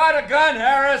haven't got a gun,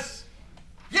 Harris.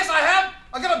 Yes, I have.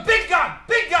 I got a big gun.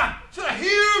 Big gun. It's got a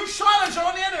huge silencer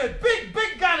on the end of it.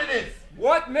 Big gun it is.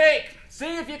 What make?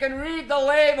 See if you can read the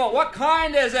label. What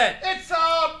kind is it? It's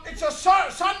a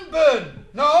sunburn.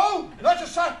 No,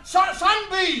 it's a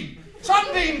sunbeam.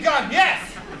 Sunbeam gun, yes.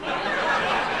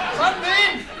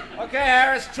 Sunbeam. Okay,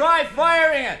 Harris, try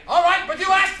firing it. All right, but you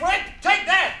asked for it. Take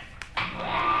that.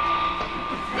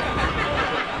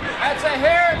 That's a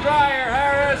hairdryer,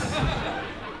 Harris.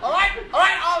 All right,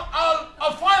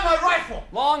 I'll fire my rifle.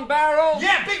 Long barrel?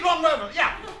 Yeah, big long rifle,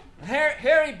 yeah.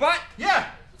 Hairy butt? Yeah.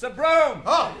 It's a broom.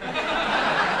 Oh.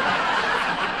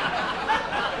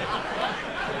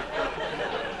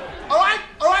 All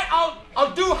right,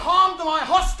 I'll do harm to my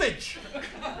hostage.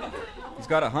 He's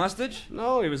got a hostage?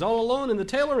 No, he was all alone in the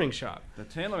tailoring shop. The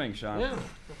tailoring shop? Yeah.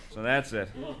 So that's it.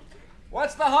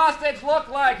 What's the hostage look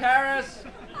like, Harris?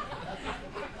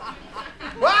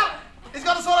 Well, he's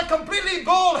got a sort of completely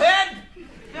bald head,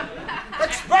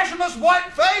 expressionless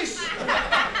white face,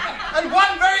 and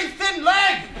one very thin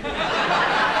leg.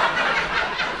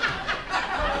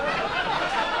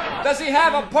 Does he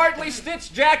have a partly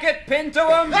stitched jacket pinned to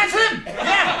him? That's him!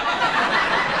 Yeah!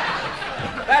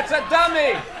 That's a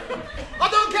dummy! I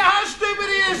don't care how stupid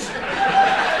he is!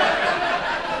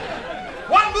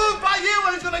 One move by you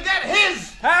and he's gonna get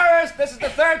his! Harris, this is the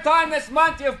third time this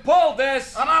month you've pulled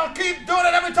this! And I'll keep doing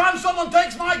it every time someone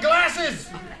takes my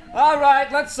glasses! All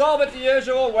right, let's solve it the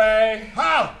usual way.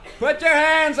 How? Put your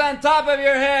hands on top of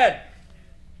your head.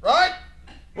 Right?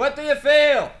 What do you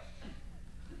feel?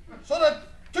 Sort of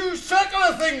two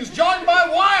circular things joined by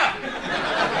wire.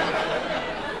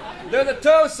 Do the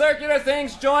two circular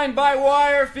things joined by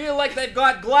wire feel like they've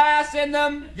got glass in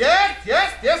them? Yes,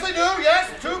 they do,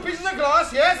 yes. Two pieces of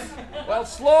glass, yes. Well,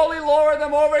 slowly lower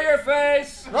them over your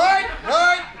face. Right.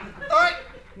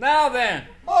 Now then.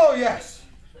 Oh, yes,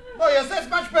 that's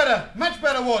much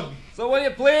better, Warden. So will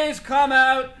you please come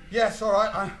out? Yes, all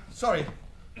right. Sorry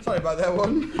about that,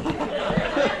 Warden.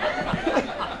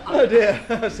 Oh,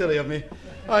 dear, silly of me.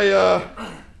 I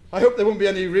hope there won't be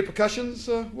any repercussions,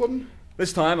 Warden.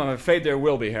 This time, I'm afraid there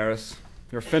will be, Harris.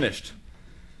 You're finished.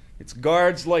 It's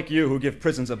guards like you who give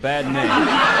prisons a bad name.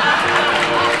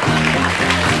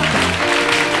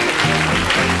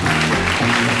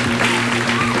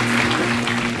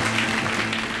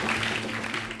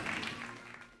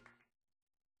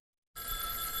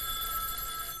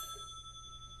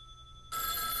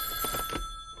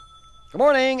 Good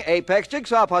morning, Apex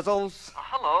Jigsaw Puzzles.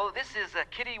 Hello, this is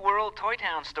Kitty World Toy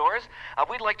Town Stores.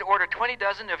 We'd like to order 20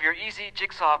 dozen of your easy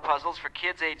jigsaw puzzles for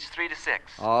kids aged 3 to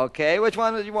 6. Okay, which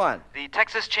one did you want? The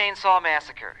Texas Chainsaw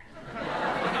Massacre.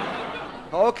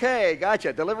 Okay,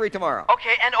 gotcha. Delivery tomorrow.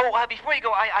 Okay, and before you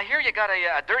go, I hear you got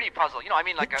a dirty puzzle.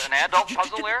 Like an adult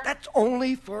puzzle there? That's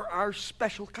only for our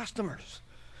special customers.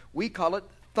 We call it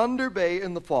Thunder Bay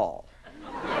in the fall.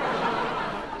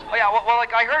 Oh, yeah, well,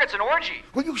 I heard it's an orgy.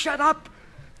 Will you shut up?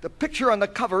 The picture on the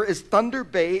cover is Thunder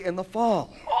Bay in the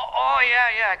fall. Oh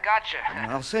yeah, gotcha.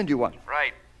 I'll send you one.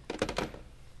 Right.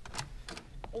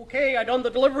 Okay, I done the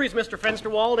deliveries, Mr.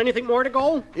 Fensterwald. Anything more to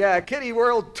go? Yeah, Kitty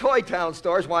World Toy Town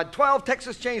stores want 12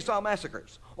 Texas Chainsaw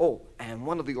Massacres. Oh, and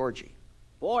one of the orgy.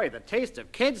 Boy, the taste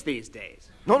of kids these days.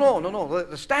 No.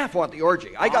 The staff want the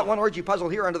orgy. I got one orgy puzzle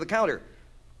here under the counter.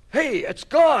 Hey, it's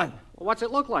gone. Well, what's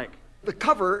it look like? The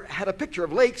cover had a picture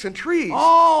of lakes and trees.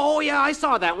 Oh, yeah, I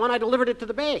saw that one. I delivered it to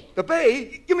the Bay. The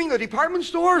Bay? You mean the department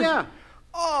store? Yeah.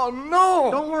 Oh, no.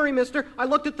 Don't worry, mister. I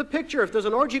looked at the picture. If there's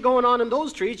an orgy going on in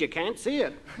those trees, you can't see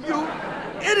it. You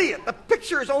idiot. The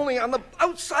picture is only on the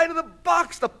outside of the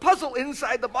box. The puzzle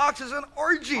inside the box is an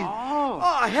orgy.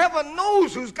 Oh, heaven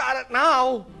knows who's got it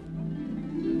now.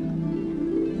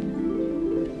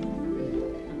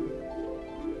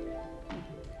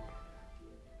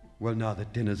 Well, now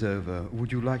that dinner's over,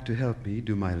 would you like to help me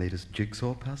do my latest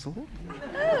jigsaw puzzle?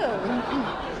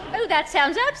 Oh, that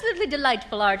sounds absolutely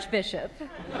delightful, Archbishop.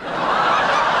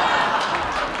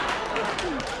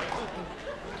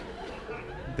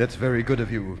 That's very good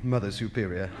of you, Mother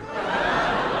Superior.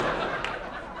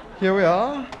 Here we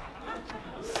are,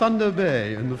 Thunder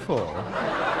Bay in the fall.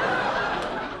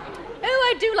 Oh,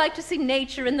 I do like to see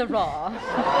nature in the raw.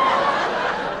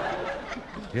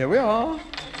 Here we are.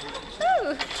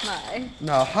 Oh, my.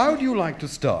 Now, how do you like to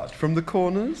start? From the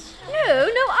corners? No,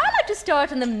 I like to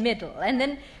start in the middle and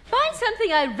then find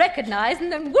something I recognize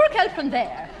and then work out from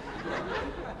there.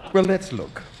 Well, let's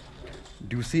look.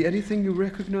 Do you see anything you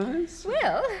recognize?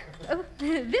 Well,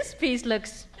 this piece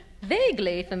looks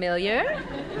vaguely familiar.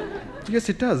 Yes,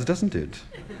 it does, doesn't it?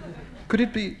 Could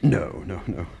it be... No.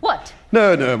 What?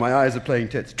 No, my eyes are playing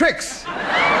tricks!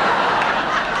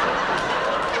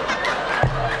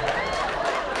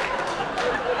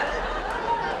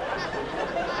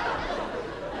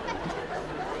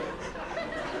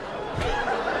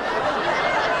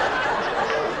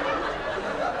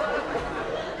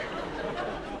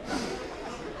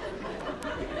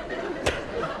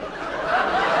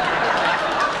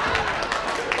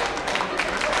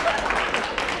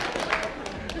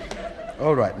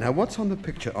 All right, now what's on the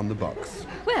picture on the box?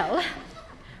 Well,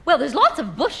 there's lots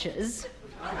of bushes.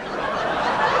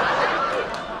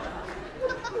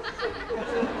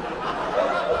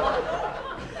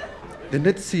 Then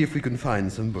let's see if we can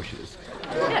find some bushes.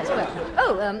 Yes,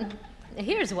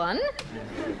 here's one.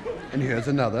 And here's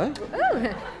another.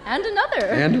 Oh, and another.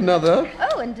 And another.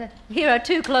 Oh, and here are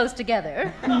two close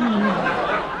together.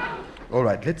 All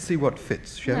right, let's see what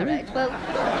fits, shall we? All right, well,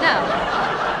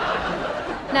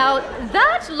 now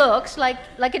that looks like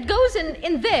it goes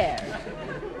in there.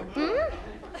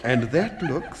 And that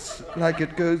looks like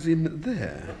it goes in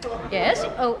there. Yes.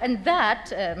 Oh, and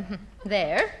that,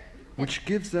 there. Which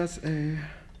gives us a...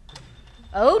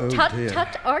 Oh,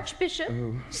 tut, Archbishop.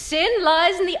 Oh. Sin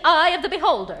lies in the eye of the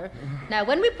beholder. Now,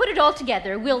 when we put it all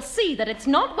together, we'll see that it's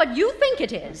not what you think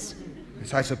it is.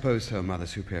 Yes, I suppose so, Mother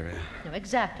Superior. No,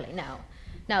 exactly. Now,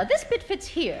 this bit fits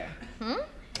here.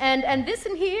 And this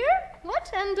in here?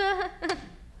 What? And,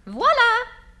 voila!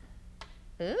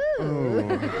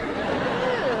 Ooh.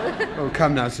 Oh,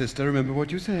 come now, sister. Remember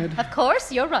what you said. Of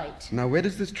course, you're right. Now, where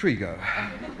does this tree go?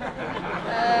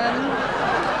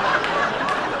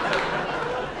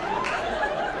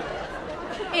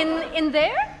 In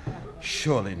there?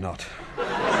 Surely not.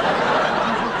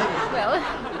 Well,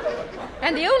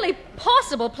 and the only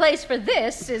possible place for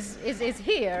this is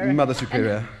here. Mother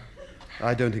Superior,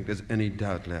 I don't think there's any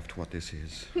doubt left what this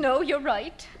is. No, you're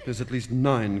right. There's at least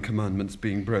 9 commandments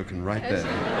being broken right there.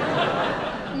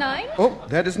 9? Oh,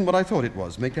 that isn't what I thought it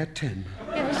was. Make that 10.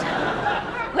 Yes.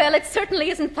 Well, it certainly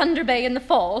isn't Thunder Bay in the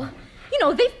fall. You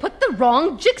know, they've put the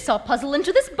wrong jigsaw puzzle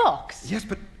into this box. Yes,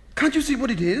 but can't you see what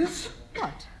it is?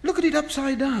 What? Look at it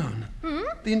upside down.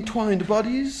 The entwined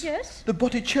bodies. Yes. The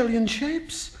Botticellian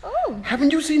shapes. Oh.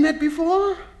 Haven't you seen that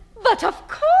before? But of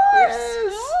course.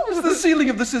 Yes. Oh. It's the ceiling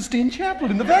of the Sistine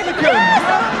Chapel in the Vatican.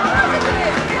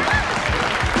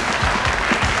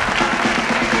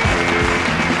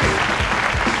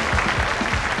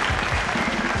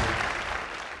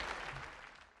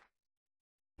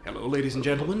 Hello, ladies and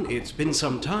gentlemen. It's been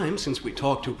some time since we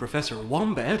talked to Professor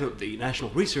Wombat of the National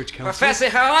Research Council. Professor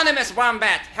Hieronymus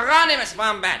Wombat. Hieronymus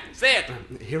Wombat. Say it.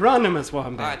 Hieronymus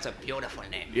Wombat. Oh, it's a beautiful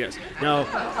name. Yes. Now,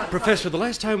 Professor, the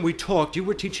last time we talked, you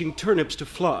were teaching turnips to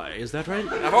fly. Is that right?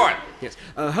 Ahoy. Yes.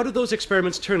 How did those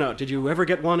experiments turn out? Did you ever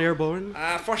get one airborne?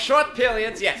 For short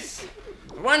periods, yes.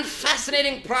 One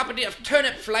fascinating property of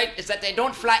turnip flight is that they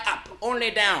don't fly up,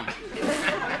 only down.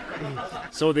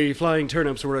 So the flying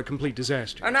turnips were a complete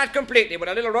disaster. Not completely. With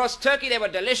a little roast turkey, they were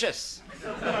delicious.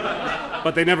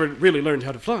 But they never really learned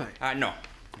how to fly? No.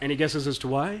 Any guesses as to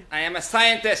why? I am a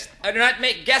scientist. I do not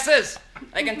make guesses.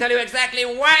 I can tell you exactly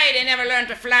why they never learned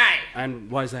to fly. And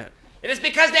why's that? It is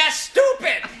because they're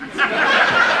stupid.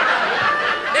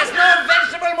 There's no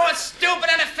vegetable more stupid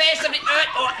on the face of the earth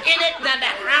or in it than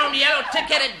that round, yellow,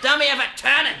 tick-headed dummy of a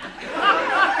turnip.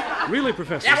 Really,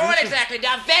 Professor? Yeah, what exactly?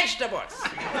 They're vegetables.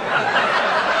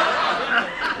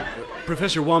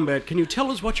 Professor Wombat, can you tell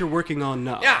us what you're working on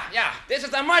now? Yeah. This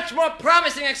is a much more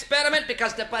promising experiment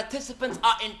because the participants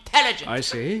are intelligent. I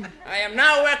see. I am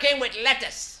now working with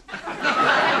lettuce.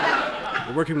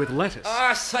 You're working with lettuce.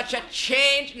 Oh, such a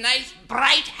change. Nice,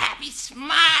 bright, happy,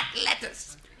 smart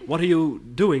lettuce. What are you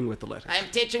doing with the lettuce? I'm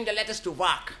teaching the lettuce to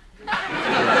walk.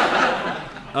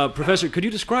 Professor, could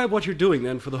you describe what you're doing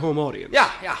then for the home audience?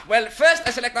 Yeah. Well, first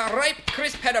I select a ripe,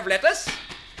 crisp head of lettuce.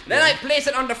 Then I place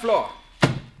it on the floor.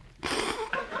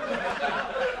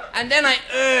 And then I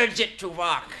urge it to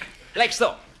walk. Like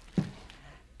so.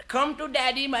 Come to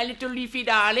Daddy, my little leafy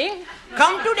darling.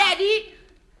 Come to Daddy.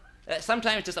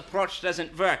 Sometimes this approach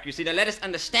doesn't work. You see, the lettuce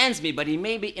understands me, but he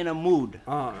may be in a mood.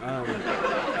 Do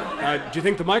you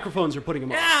think the microphones are putting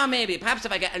him off? Yeah, maybe. Perhaps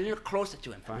if I get a little closer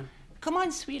to him. Fine. Come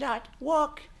on, sweetheart.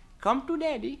 Walk. Come to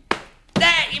Daddy.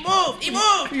 There, he moved.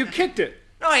 You kicked it.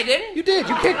 No, I didn't. You did.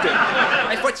 You kicked it.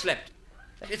 My foot slipped.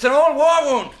 It's an old war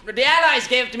wound. The Allies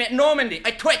gave it to me at Normandy. I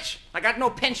twitch. I got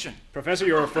no pension. Professor,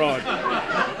 you're a fraud.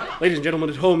 Ladies and gentlemen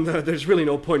at home, there's really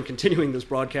no point continuing this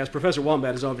broadcast. Professor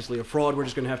Wombat is obviously a fraud. We're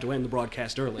just going to have to end the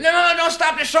broadcast early. No, don't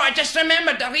stop the show. I just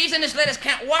remembered the reason this lettuce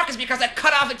can't walk is because I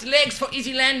cut off its legs for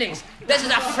easy landings. This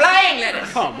is a flying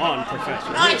lettuce. Come on,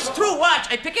 Professor. No, it's true. Watch.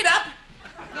 I pick it up.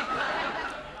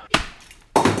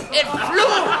 It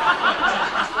flew.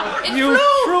 You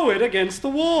threw it against the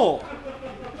wall.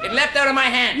 It leapt out of my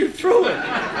hand. You threw it.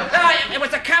 No, it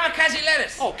was a kamikaze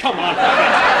lettuce. Oh, come on.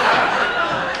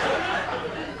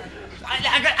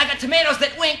 I got tomatoes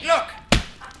that wink. Look.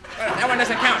 That one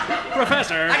doesn't count.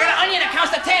 Professor. I got an onion that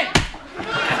counts to 10.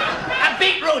 A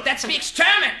beetroot that speaks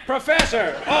German.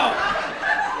 Professor. Oh.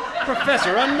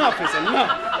 Professor, enough is enough.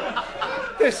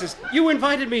 You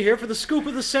invited me here for the scoop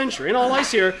of the century, and all I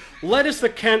see are lettuce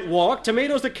that can't walk,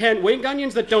 tomatoes that can't wink,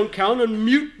 onions that don't count, and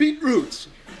mute beetroots.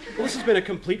 Well, this has been a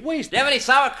complete waste. Do you have any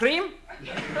sour cream?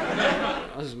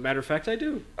 As a matter of fact, I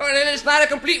do. Oh, then it's not a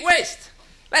complete waste.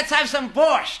 Let's have some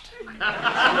borscht.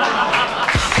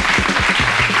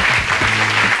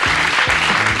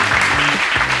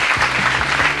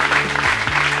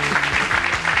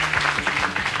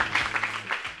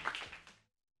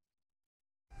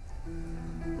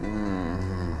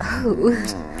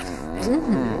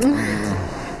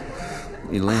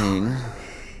 Elaine.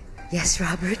 Yes,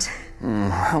 Robert.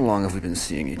 How long have we been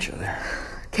seeing each other?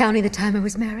 Counting the time I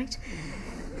was married.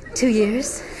 2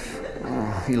 years.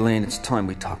 Elaine, it's time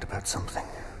we talked about something.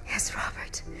 Yes,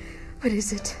 Robert. What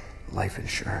is it? Life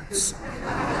insurance.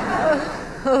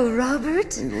 Oh,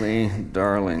 Robert. Elaine,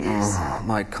 darling. Yes.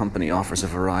 My company offers a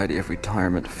variety of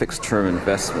retirement fixed-term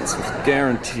investments with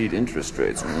guaranteed interest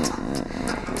rates.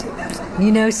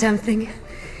 You know something?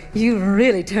 You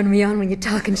really turn me on when you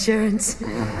talk insurance.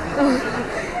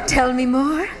 Tell me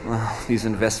more. Well, these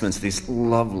investments, these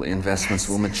lovely investments,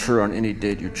 will mature on any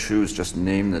date you choose. Just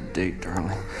name the date,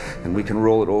 darling. And we can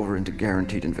roll it over into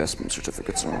guaranteed investment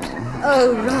certificates.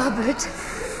 Oh, Robert.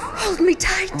 Hold me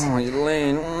tight. Oh,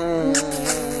 Elaine.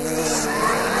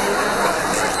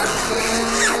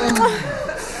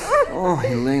 Oh,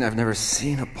 Elaine, I've never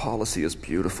seen a policy as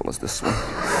beautiful as this one.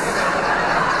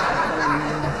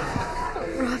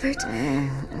 Robert,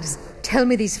 just tell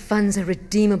me these funds are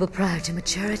redeemable prior to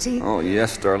maturity. Oh,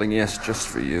 yes, darling, yes, just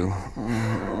for you.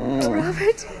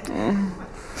 Robert,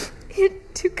 you're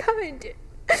too kind.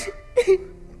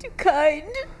 Too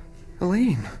kind.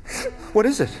 Elaine, what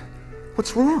is it?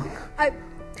 What's wrong?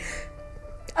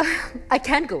 I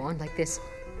can't go on like this.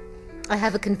 I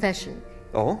have a confession.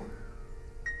 Oh?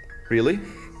 Really?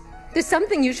 There's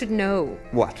something you should know.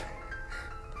 What?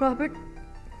 Robert,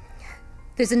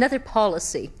 there's another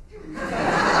policy.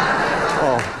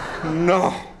 Oh,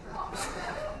 no.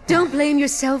 Don't blame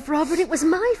yourself, Robert. It was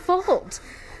my fault.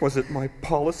 Was it my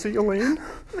policy, Elaine?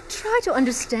 But try to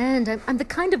understand. I'm the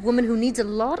kind of woman who needs a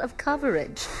lot of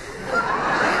coverage.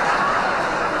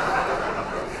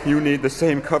 You need the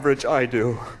same coverage I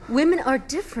do. Women are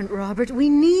different, Robert. We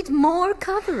need more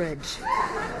coverage.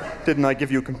 Didn't I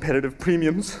give you competitive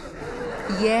premiums?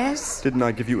 Yes. Didn't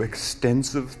I give you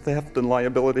extensive theft and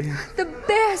liability? The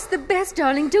best,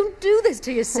 darling. Don't do this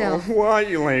to yourself. Oh, why,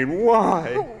 Elaine?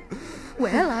 Why? Oh,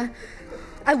 well,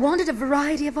 I wanted a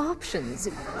variety of options.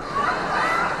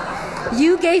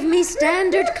 You gave me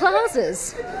standard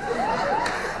clauses.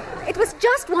 It was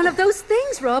just one of those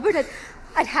things, Robert.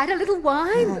 I'd had a little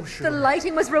wine. Oh, sure. The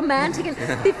lighting was romantic. And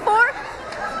before...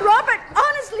 Robert,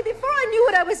 honestly, before I knew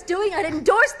what I was doing, I'd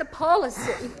endorsed the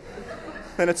policy.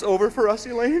 Then it's over for us,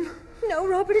 Elaine? No,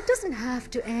 Robert, it doesn't have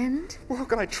to end. Well, how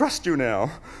can I trust you now?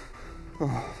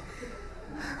 Oh.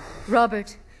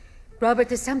 Robert,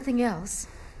 there's something else.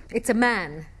 It's a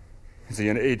man. Is he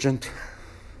an agent?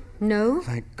 No.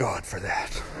 Thank God for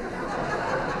that.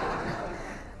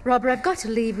 Robert, I've got to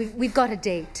leave. We've got a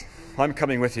date. I'm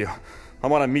coming with you. I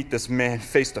want to meet this man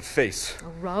face to face. Oh,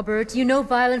 Robert, you know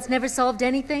violence never solved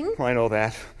anything. I know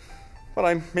that. But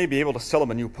I may be able to sell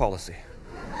him a new policy.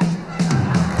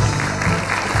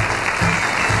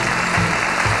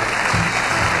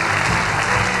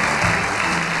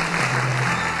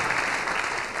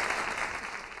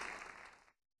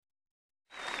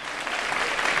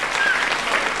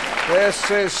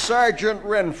 This is Sergeant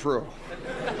Renfrew.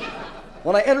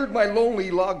 When I entered my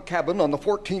lonely log cabin on the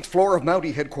 14th floor of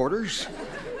Mountie headquarters,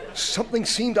 something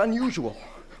seemed unusual.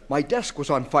 My desk was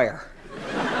on fire.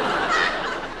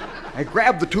 I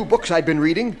grabbed the 2 books I'd been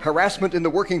reading, Harassment in the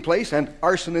Working Place and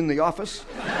Arson in the Office,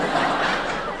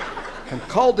 and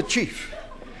called the chief.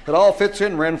 It all fits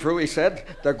in, Renfrew, he said.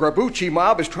 The Grabucci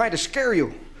mob is trying to scare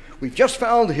you. We've just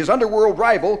found his underworld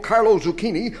rival, Carlo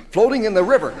Zucchini, floating in the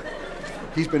river.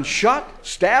 He's been shot,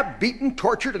 stabbed, beaten,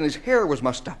 tortured, and his hair was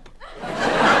mussed up.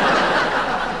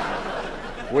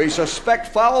 We suspect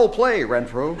foul play,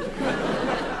 Renfrew.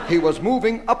 He was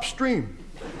moving upstream.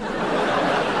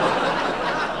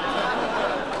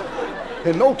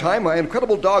 In no time, my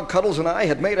incredible dog Cuddles and I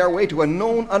had made our way to a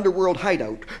known underworld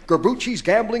hideout, Grabucci's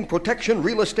Gambling, Protection,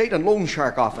 Real Estate, and Loan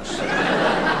Shark office.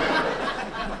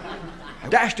 I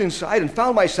dashed inside and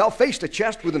found myself face to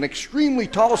chest with an extremely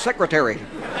tall secretary.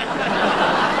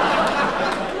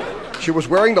 She was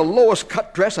wearing the lowest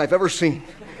cut dress I've ever seen.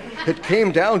 It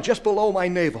came down just below my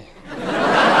navel.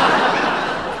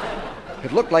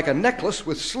 It looked like a necklace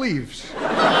with sleeves.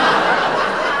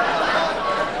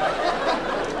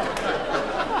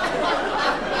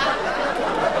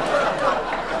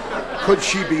 Could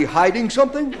she be hiding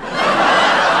something?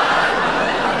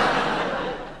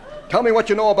 Tell me what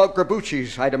you know about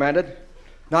Grabucci's, I demanded.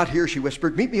 Not here, she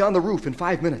whispered. Meet me on the roof in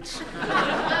 5 minutes.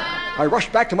 I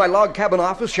rushed back to my log cabin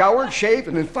office, showered, shaved,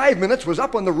 and in 5 minutes was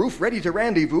up on the roof ready to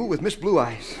rendezvous with Miss Blue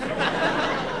Eyes.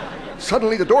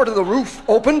 Suddenly the door to the roof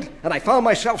opened and I found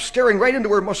myself staring right into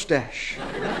her mustache.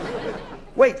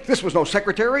 Wait, this was no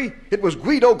secretary. It was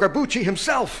Guido Grabucci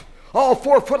himself, all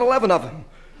 4'11" of him.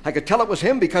 I could tell it was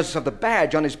him because of the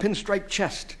badge on his pinstripe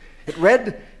chest. It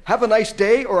read, "Have a nice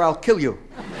day or I'll kill you."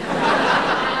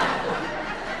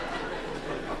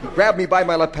 He grabbed me by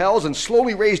my lapels and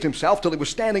slowly raised himself till he was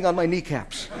standing on my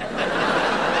kneecaps.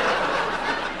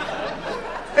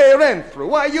 "Hey, Renfrew,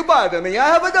 why you bother me? I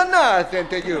haven't done nothing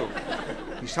to you."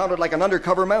 He sounded like an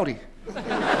undercover Mountie.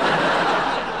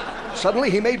 Suddenly,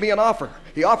 he made me an offer.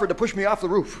 He offered to push me off the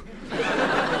roof.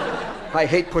 I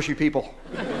hate pushy people.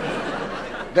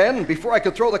 Then, before I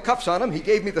could throw the cuffs on him, he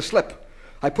gave me the slip.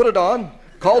 I put it on,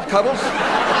 called Cuddles,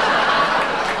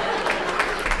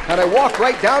 and I walked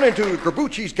right down into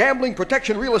Grabucci's Gambling,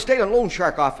 Protection, Real Estate, and Loan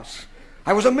Shark office.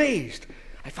 I was amazed.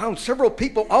 I found several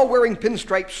people all wearing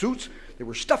pinstripe suits. They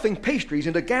were stuffing pastries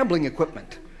into gambling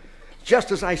equipment.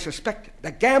 Just as I suspected,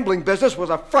 the gambling business was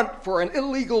a front for an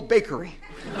illegal bakery.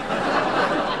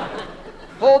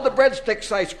 "Hold the breadsticks,"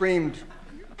 I screamed.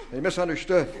 They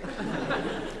misunderstood.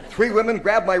 3 women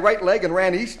grabbed my right leg and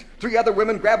ran east. 3 other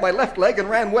women grabbed my left leg and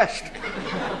ran west.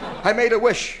 I made a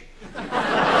wish.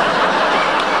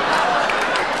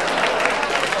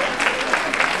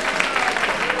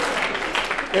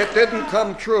 It didn't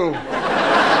come true.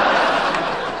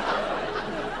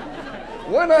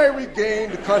 When I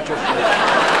regained consciousness,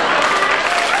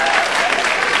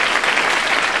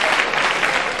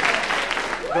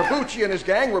 Grabucci and his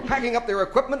gang were packing up their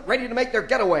equipment, ready to make their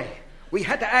getaway. We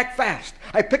had to act fast.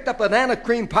 I picked up a banana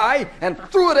cream pie and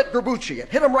threw it at Grabucci. It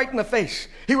hit him right in the face.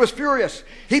 He was furious.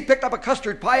 He picked up a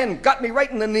custard pie and got me right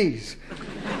in the knees.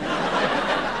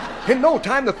 In no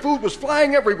time, the food was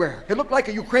flying everywhere. It looked like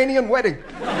a Ukrainian wedding.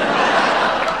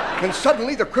 And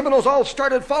suddenly, the criminals all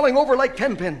started falling over like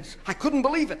 10 pins. I couldn't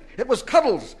believe it. It was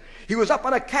Cuddles. He was up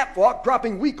on a catwalk,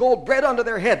 dropping week old bread onto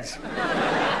their heads.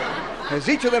 As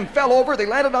each of them fell over, they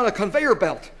landed on a conveyor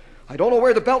belt. I don't know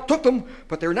where the belt took them,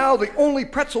 but they're now the only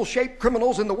pretzel-shaped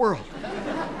criminals in the world.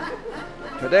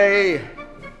 Today,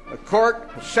 the court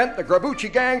has sent the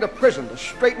Grabucci gang to prison to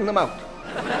straighten them out.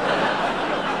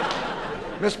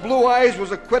 Miss Blue Eyes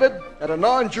was acquitted at a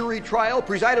non-jury trial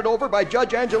presided over by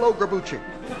Judge Angelo Grabucci.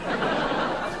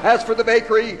 As for the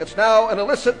bakery, it's now an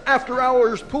illicit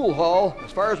after-hours pool hall,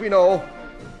 as far as we know.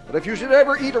 But if you should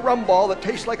ever eat a rum ball that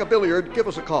tastes like a billiard, give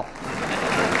us a call.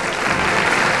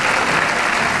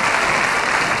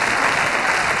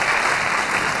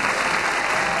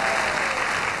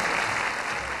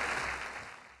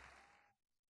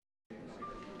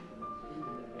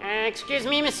 Excuse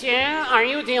me, monsieur. Are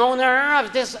you the owner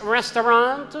of this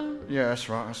restaurant? Yeah, that's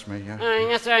right. That's me, yeah.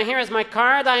 Yes, here is my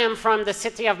card. I am from the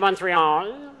city of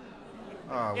Montreal.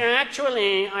 Oh. Yeah,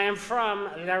 actually, I am from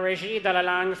la Régie de la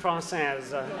Langue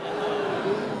Française.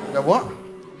 The what?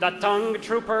 The tongue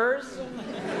troopers.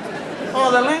 Oh,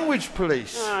 the language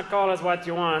police. Call us what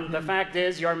you want. The fact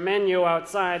is, your menu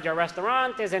outside your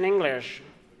restaurant is in English.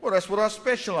 Well, that's what I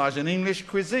specialize in, English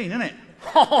cuisine, isn't it?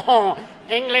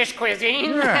 English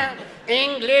cuisine? Yeah.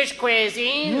 English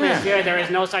cuisine? Yeah. Monsieur, there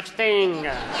is no such thing.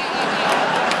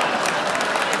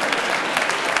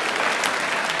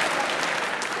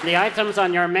 The items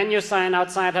on your menu sign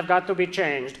outside have got to be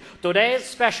changed. Today's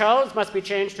specials must be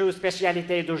changed to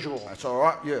spécialité du jour. That's all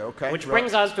right, yeah, okay. Which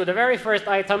brings us to the very first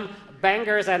item,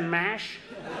 bangers and mash.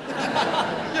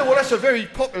 Yeah, well, that's a very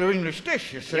popular English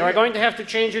dish, you see. You are going to have to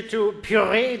change it to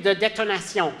purée de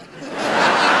détonation.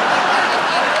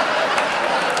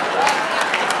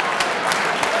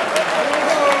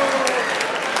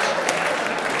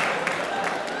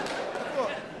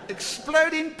 What,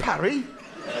 exploding Parry?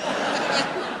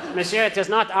 Monsieur, it is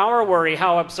not our worry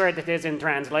how absurd it is in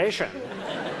translation.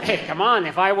 Hey, come on,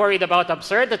 if I worried about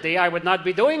absurdity, I would not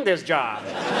be doing this job.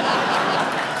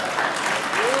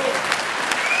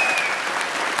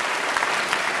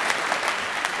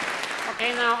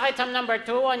 Okay, now, item number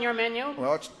 2 on your menu.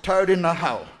 Well, it's toad in the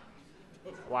hole.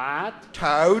 What?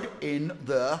 Toad in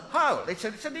the hole. It's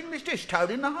an English dish, toad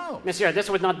in the hole. Monsieur, this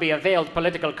would not be a veiled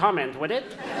political comment, would it?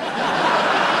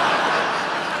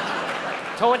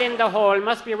 Toad in the hole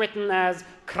must be written as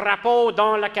crapaud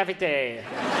dans la cavité.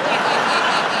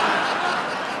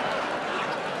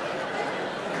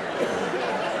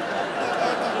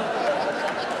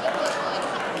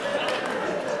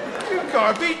 You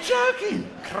gotta be joking.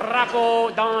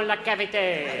 Crapaud dans la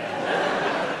cavité.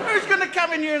 Who's gonna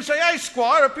come in here and say, hey,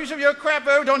 Squire, a piece of your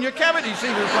crapaud on your cavity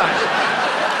seems like?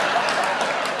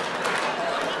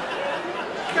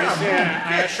 Monsieur,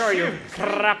 I assure you,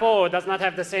 crapaud does not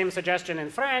have the same suggestion in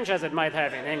French as it might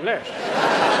have in English.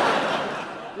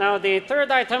 Now, the third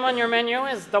item on your menu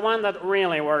is the one that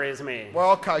really worries me.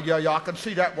 Well, okay, yeah, I can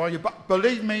see that one. But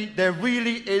believe me, there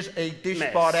really is a dish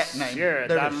by that name. Monsieur,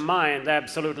 the mind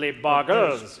absolutely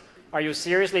boggles. Are you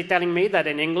seriously telling me that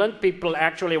in England, people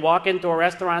actually walk into a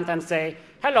restaurant and say,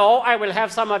 hello, I will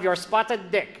have some of your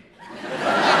spotted dick?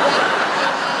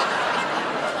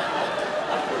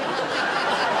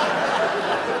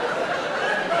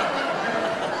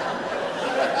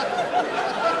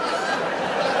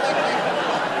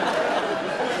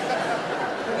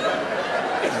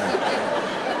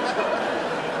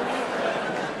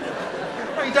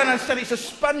 You don't understand, it's a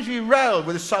spongy roll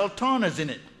with sultanas in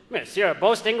it. Monsieur,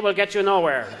 boasting will get you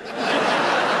nowhere.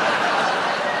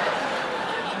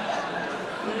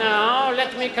 Now,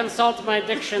 let me consult my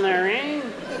dictionary.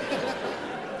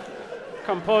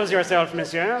 Compose yourself,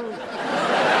 monsieur.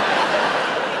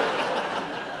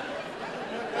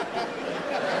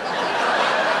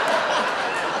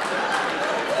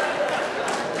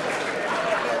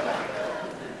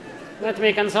 Let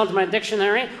me consult my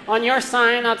dictionary. On your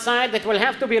sign outside, it will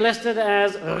have to be listed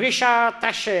as Richard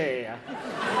Taché.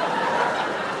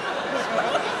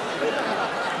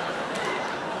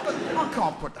 I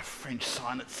can't put the French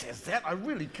sign that says that. I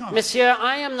really can't. Monsieur,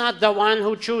 I am not the one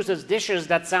who chooses dishes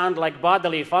that sound like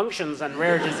bodily functions and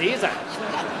rare diseases.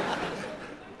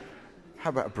 How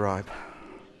about a bribe?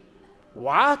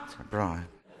 What? A bribe.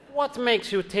 What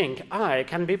makes you think I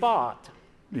can be bought?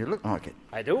 You look like it.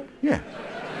 I do? Yeah.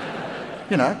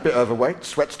 You know, a bit overweight,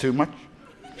 sweats too much,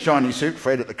 shiny suit,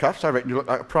 frayed at the cuffs. I reckon you look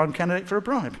like a prime candidate for a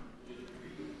bribe.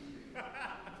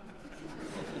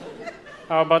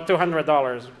 How about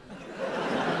 $200?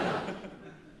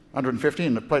 150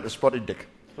 and a plate of spotted dick.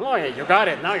 Oh, yeah, you got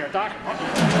it. Now you're talking.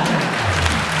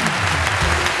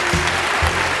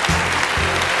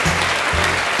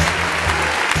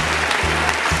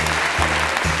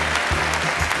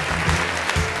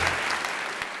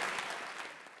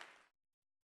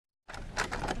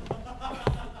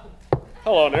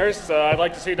 Hello, nurse. I'd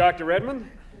like to see Dr. Redmond.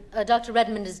 Dr.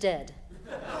 Redmond is dead.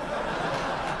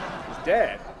 He's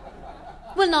dead?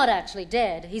 Well, not actually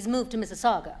dead. He's moved to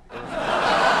Mississauga.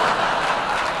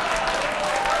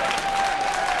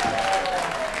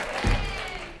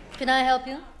 Can I help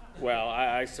you? Well,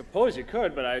 I suppose you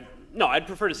could, but I'd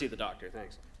prefer to see the doctor,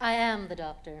 thanks. I am the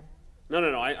doctor. No,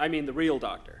 I mean the real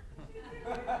doctor.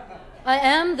 I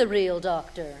am the real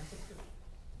doctor.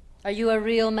 Are you a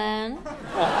real man?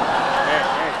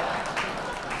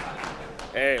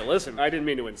 Hey, listen, I didn't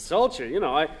mean to insult you. You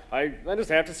know, I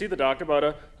just have to see the doctor about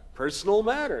a personal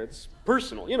matter. It's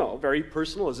personal, you know, very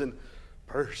personal as in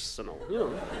personal, you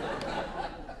know.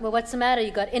 Well, what's the matter?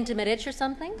 You got intimate itch or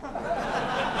something?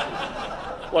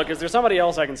 Look, is there somebody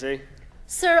else I can see?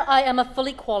 Sir, I am a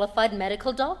fully qualified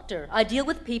medical doctor. I deal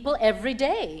with people every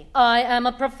day. I am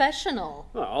a professional.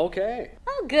 Oh, okay.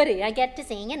 Oh, goody. I get to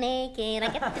sing you naked. I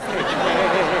get to sing you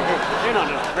naked. Hey, no.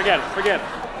 Forget it.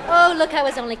 Oh, look, I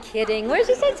was only kidding. Where's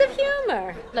your sense of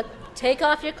humor? Look, take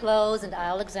off your clothes and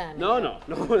I'll examine you. No,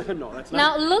 that's not...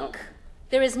 Now, look,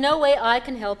 there is no way I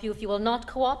can help you if you will not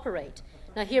cooperate.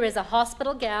 Now, here is a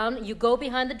hospital gown. You go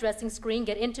behind the dressing screen,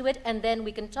 get into it, and then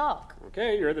we can talk.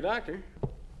 Okay, you're the doctor.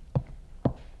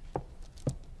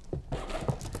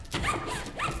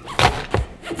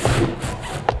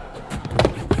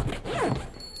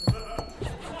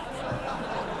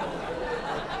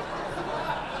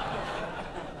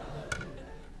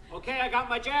 Okay, I got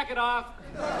my jacket off.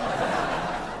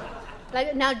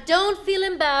 Now, don't feel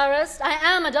embarrassed. I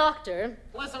am a doctor.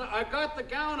 Listen, I got the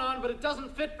gown on, but it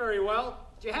doesn't fit very well.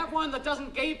 Do you have one that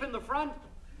doesn't gape in the front?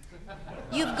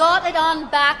 You've got it on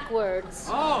backwards.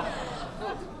 Oh.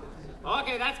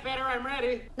 Okay, that's better. I'm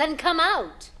ready. Then come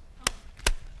out.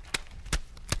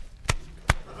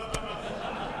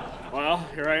 Well,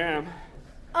 here I am.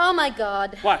 Oh, my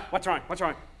God. What? What's wrong?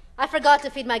 I forgot to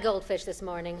feed my goldfish this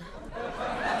morning.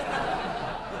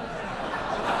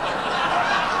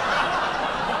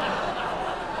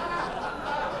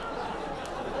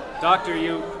 Doctor,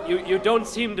 you don't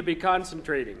seem to be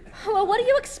concentrating. Well, what do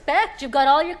you expect? You've got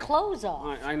all your clothes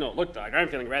off. I know. Look, Doc, I'm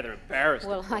feeling rather embarrassed.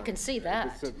 Well, I can see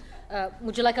that.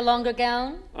 Would you like a longer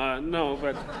gown? No,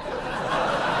 but...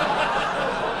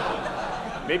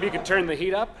 Maybe you could turn the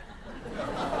heat up?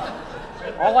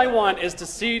 All I want is to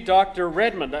see Dr.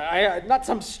 Redmond. Not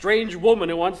some strange woman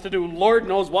who wants to do Lord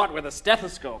knows what with a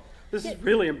stethoscope. This is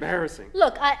really embarrassing.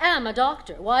 Look, I am a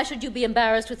doctor. Why should you be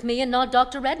embarrassed with me and not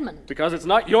Dr. Redmond? Because it's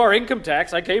not your income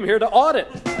tax I came here to audit.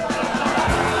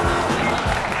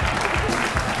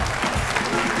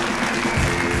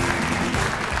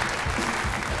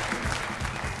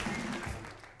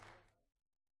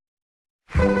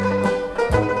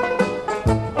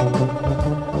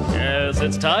 Yes,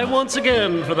 it's time once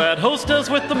again for that hostess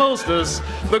with the mostess,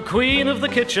 the queen of the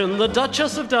kitchen, the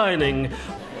duchess of dining.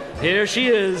 Here she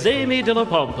is, Amy de la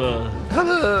Pompa.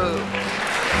 Hello.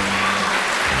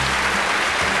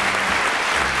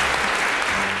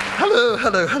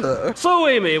 Hello. So,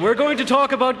 Amy, we're going to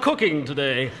talk about cooking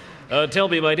today. Tell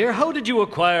me, my dear, how did you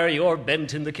acquire your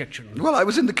bent in the kitchen? Well, I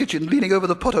was in the kitchen leaning over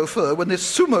the pot-au-feu when this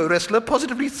sumo wrestler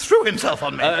positively threw himself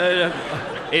on me.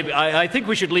 Amy, I think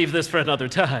we should leave this for another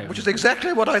time. Which is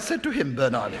exactly what I said to him,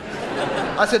 Bernard.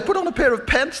 I said, put on a pair of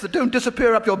pants that don't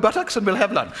disappear up your buttocks and we'll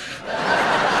have lunch.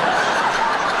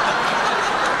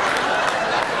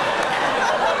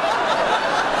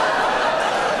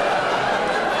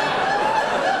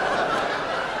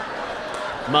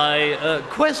 My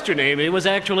question, Amy, was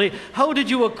actually, how did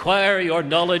you acquire your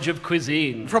knowledge of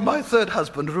cuisine? From my third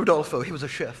husband, Rudolfo. He was a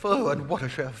chef. Oh, and what a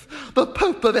chef. The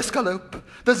Pope of Escalope,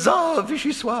 the Tsar of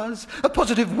Vichyssoise, a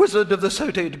positive wizard of the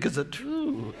sautéed gizzard.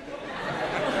 Ooh.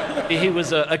 He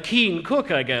was a keen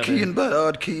cook, I gather. Keen,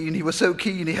 Bernard, keen. He was so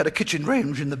keen he had a kitchen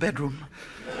range in the bedroom.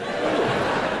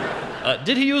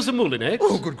 Did he use a Moulinex?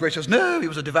 Oh, good gracious, no. He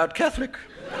was a devout Catholic.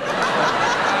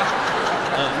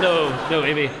 No,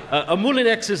 Amy. A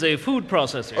Moulinex is a food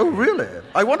processor. Oh, really?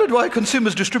 I wondered why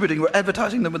consumers distributing were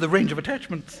advertising them with a range of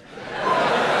attachments.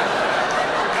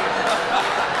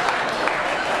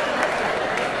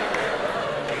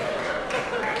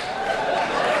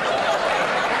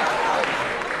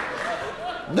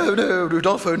 No,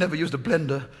 Rudolfo never used a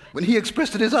blender. When he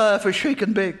expressed a desire for shake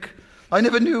and bake, I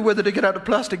never knew whether to get out a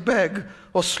plastic bag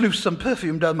or sluice some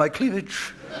perfume down my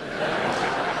cleavage.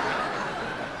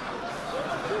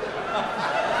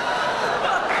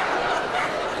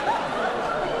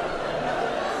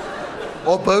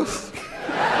 Or both.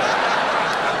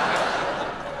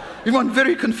 In one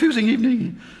very confusing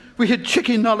evening, we had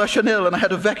chicken a la Chanel and I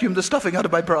had to vacuum the stuffing out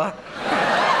of my bra.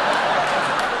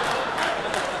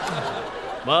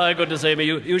 My goodness, Amy,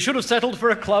 you should have settled for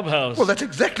a clubhouse. Well, that's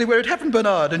exactly where it happened,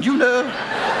 Bernard. And you know,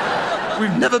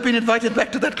 we've never been invited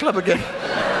back to that club again.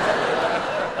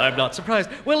 I'm not surprised.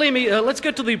 Well, Amy, let's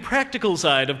get to the practical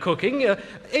side of cooking.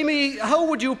 Amy, how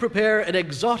would you prepare an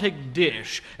exotic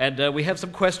dish? And we have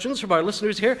some questions from our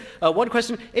listeners here. One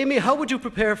question, Amy, how would you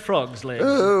prepare frog's legs?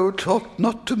 Oh, talk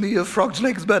not to me of frog's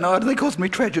legs, Bernard. They caused me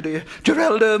tragedy.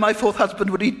 Geraldo, my fourth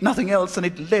husband, would eat nothing else, and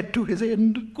it led to his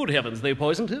end. Good heavens, they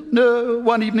poisoned him? No,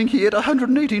 one evening he ate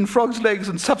 118 frog's legs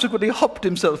and subsequently hopped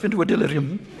himself into a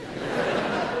delirium.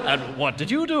 And what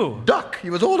did you do? Duck. He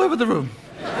was all over the room.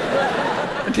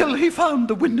 Until he found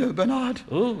the window, Bernard.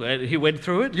 Oh, and he went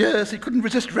through it? Yes, he couldn't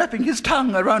resist wrapping his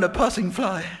tongue around a passing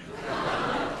fly.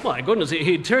 My goodness,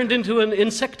 he turned into an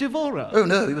insectivora. Oh,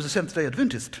 no, he was a Seventh-day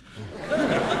Adventist.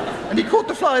 And he caught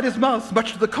the fly in his mouth,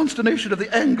 much to the consternation of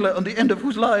the angler on the end of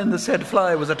whose line the said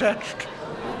fly was attached.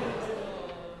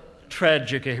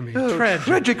 Tragic, Amy. Oh,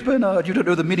 tragic, Bernard. You don't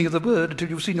know the meaning of the word until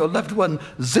you've seen your loved one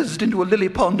zizzed into a lily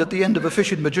pond at the end of a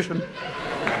fishing magician.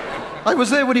 I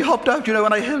was there when he hopped out,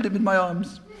 and I held him in my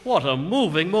arms. What a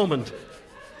moving moment.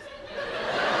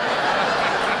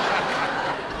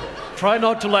 Try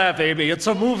not to laugh, Amy. It's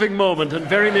a moving moment and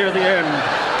very near the end.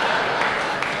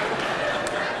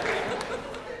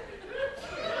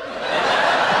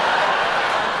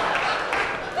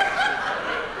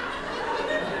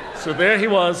 So there he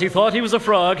was. He thought he was a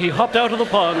frog. He hopped out of the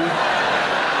pond.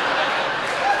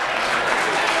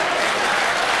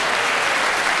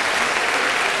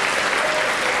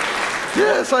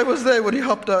 Yes, I was there when he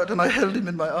hopped out, and I held him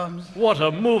in my arms. What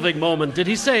a moving moment. Did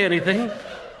he say anything?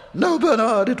 No,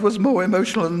 Bernard, it was more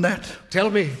emotional than that. Tell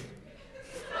me.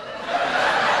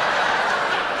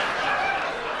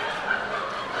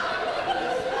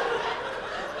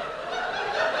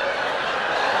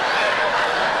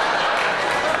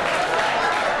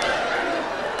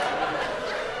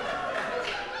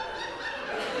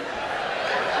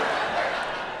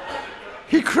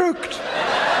 He croaked.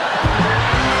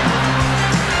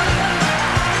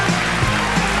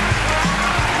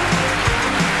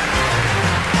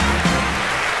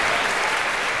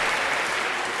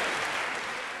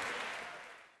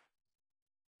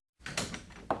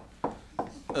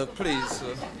 Please,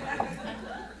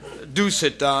 do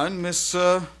sit down, Miss...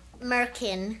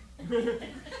 Merkin.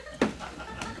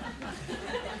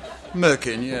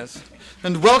 Merkin, yes.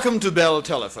 And welcome to Bell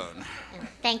Telephone.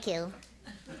 Thank you.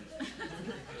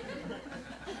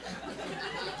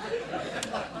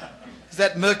 Is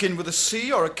that Merkin with a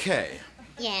C or a K?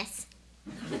 Yes.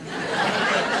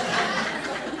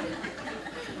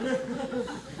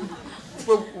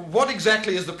 Well, what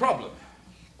exactly is the problem?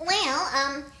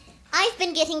 Well, I've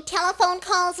been getting telephone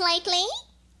calls lately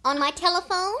on my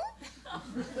telephone.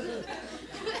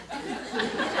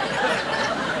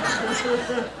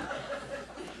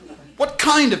 What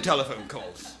kind of telephone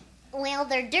calls? Well,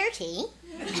 they're dirty.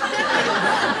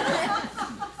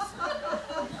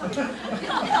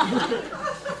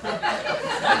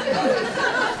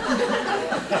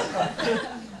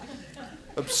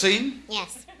 Obscene?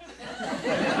 Yes.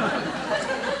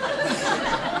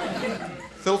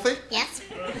 Filthy? Yes.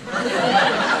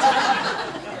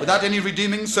 Without any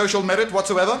redeeming social merit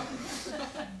whatsoever?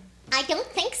 I don't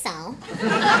think so.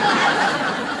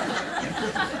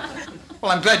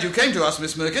 Well, I'm glad you came to us,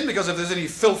 Miss Merkin, because if there's any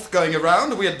filth going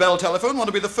around, we at Bell Telephone want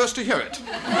to be the first to hear it.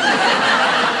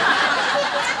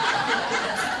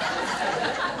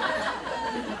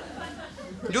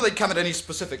 Do they come at any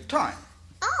specific time?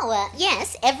 Oh,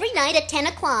 yes, every night at 10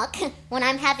 o'clock when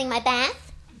I'm having my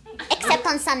bath, except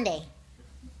on Sunday.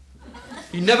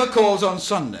 He never calls on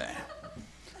Sunday.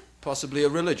 Possibly a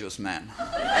religious man.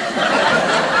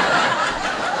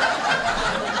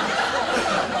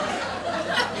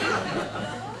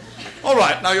 All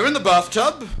right, now you're in the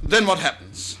bathtub. Then what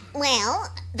happens?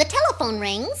 Well, the telephone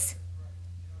rings.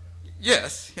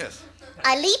 Yes, yes.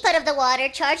 I leap out of the water,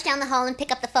 charge down the hall, and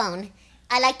pick up the phone.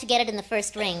 I like to get it in the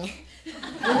first ring.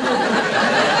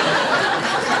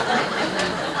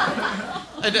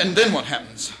 And then what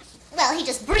happens? Well, he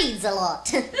just breathes a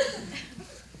lot.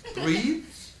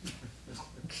 Breathes?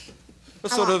 A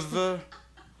sort of,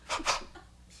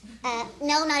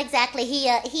 No, not exactly.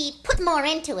 He put more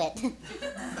into it.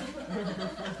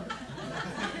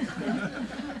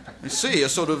 I see, a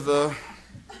sort of,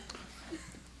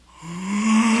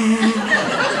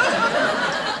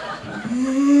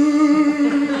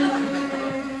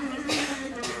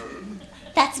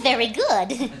 That's very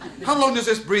good. How long does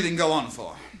this breathing go on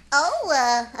for?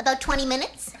 Oh, about 20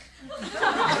 minutes.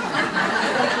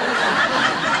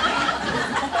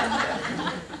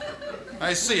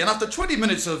 I see, and after 20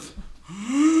 minutes of...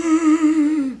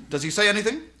 Does he say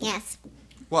anything? Yes.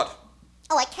 What?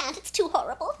 Oh, I can't. It's too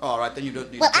horrible. All right, then you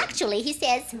don't need Well, to... actually, he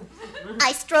says,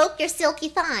 I stroke your silky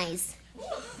thighs.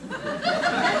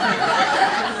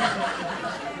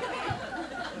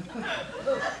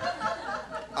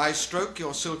 I stroke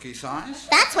your silky thighs?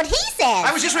 That's what he says.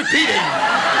 I was just repeating.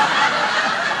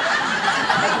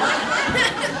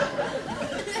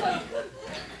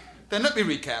 Then let me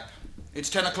recap. It's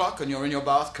 10 o'clock and you're in your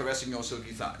bath caressing your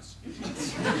silky thighs.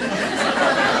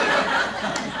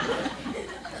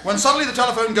 When suddenly the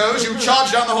telephone goes, you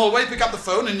charge down the hallway, pick up the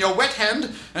phone in your wet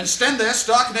hand, and stand there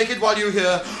stark naked while you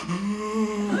hear...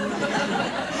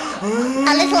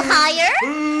 A little higher?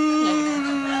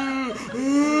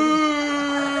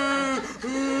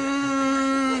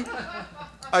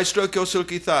 I stroke your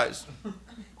silky thighs.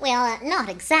 Well, not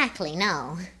exactly,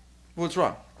 no. What's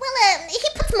wrong? Well, he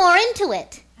puts more into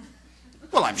it.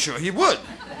 Well, I'm sure he would.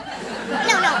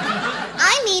 No.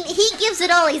 I mean, he gives it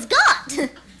all he's got.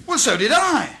 Well, so did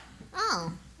I.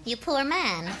 Oh, you poor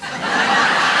man.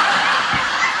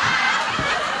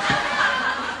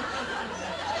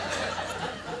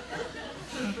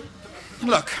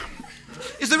 Look,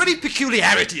 is there any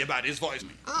peculiarity about his voice?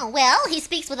 Oh, well, he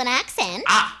speaks with an accent.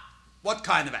 Ah, what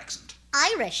kind of accent?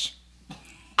 Irish.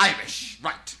 Irish,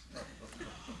 right.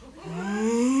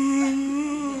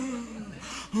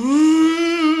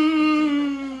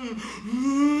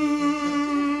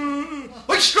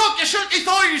 I stroke your silky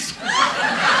thighs!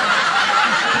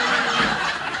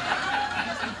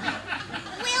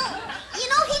 Well, you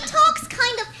know, he talks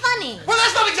kind of funny. Well,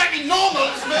 that's not exactly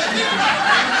normal, Merkin.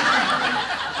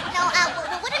 No,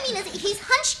 what I mean is he's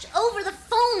hunched over the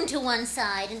phone to one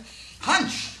side and...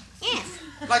 Hunched? Yes.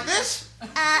 Like this? No,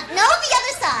 the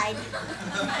other side.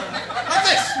 Like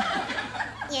this?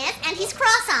 Yes, and he's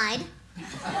cross-eyed.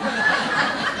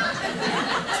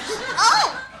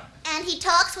 Oh, and he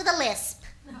talks with a lisp.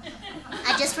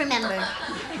 I just remembered.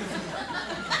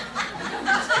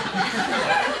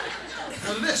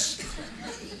 A lisp.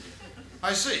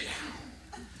 I see.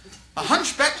 A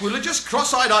hunchback, religious,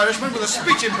 cross-eyed Irishman with a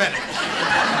speech impediment.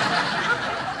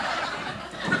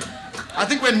 I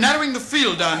think we're narrowing the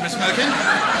field down, Miss Merkin.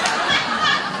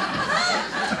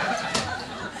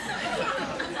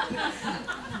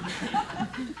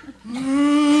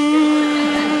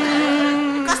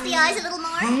 Cross the eyes a little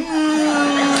more.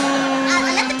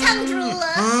 Let the tongue drool.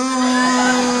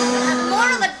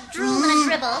 More of a drool than a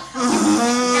dribble.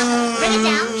 Now, bring it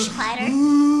down. Shh, quieter.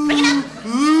 Bring it up.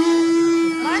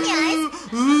 More on the eyes.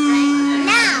 Right.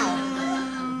 Now.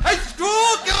 I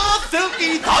stroke your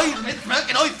silky thighs, Miss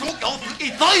Merkin. I stroke your silky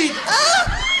thighs.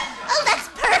 Oh, that's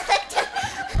perfect.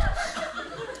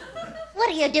 What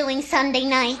are you doing Sunday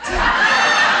night?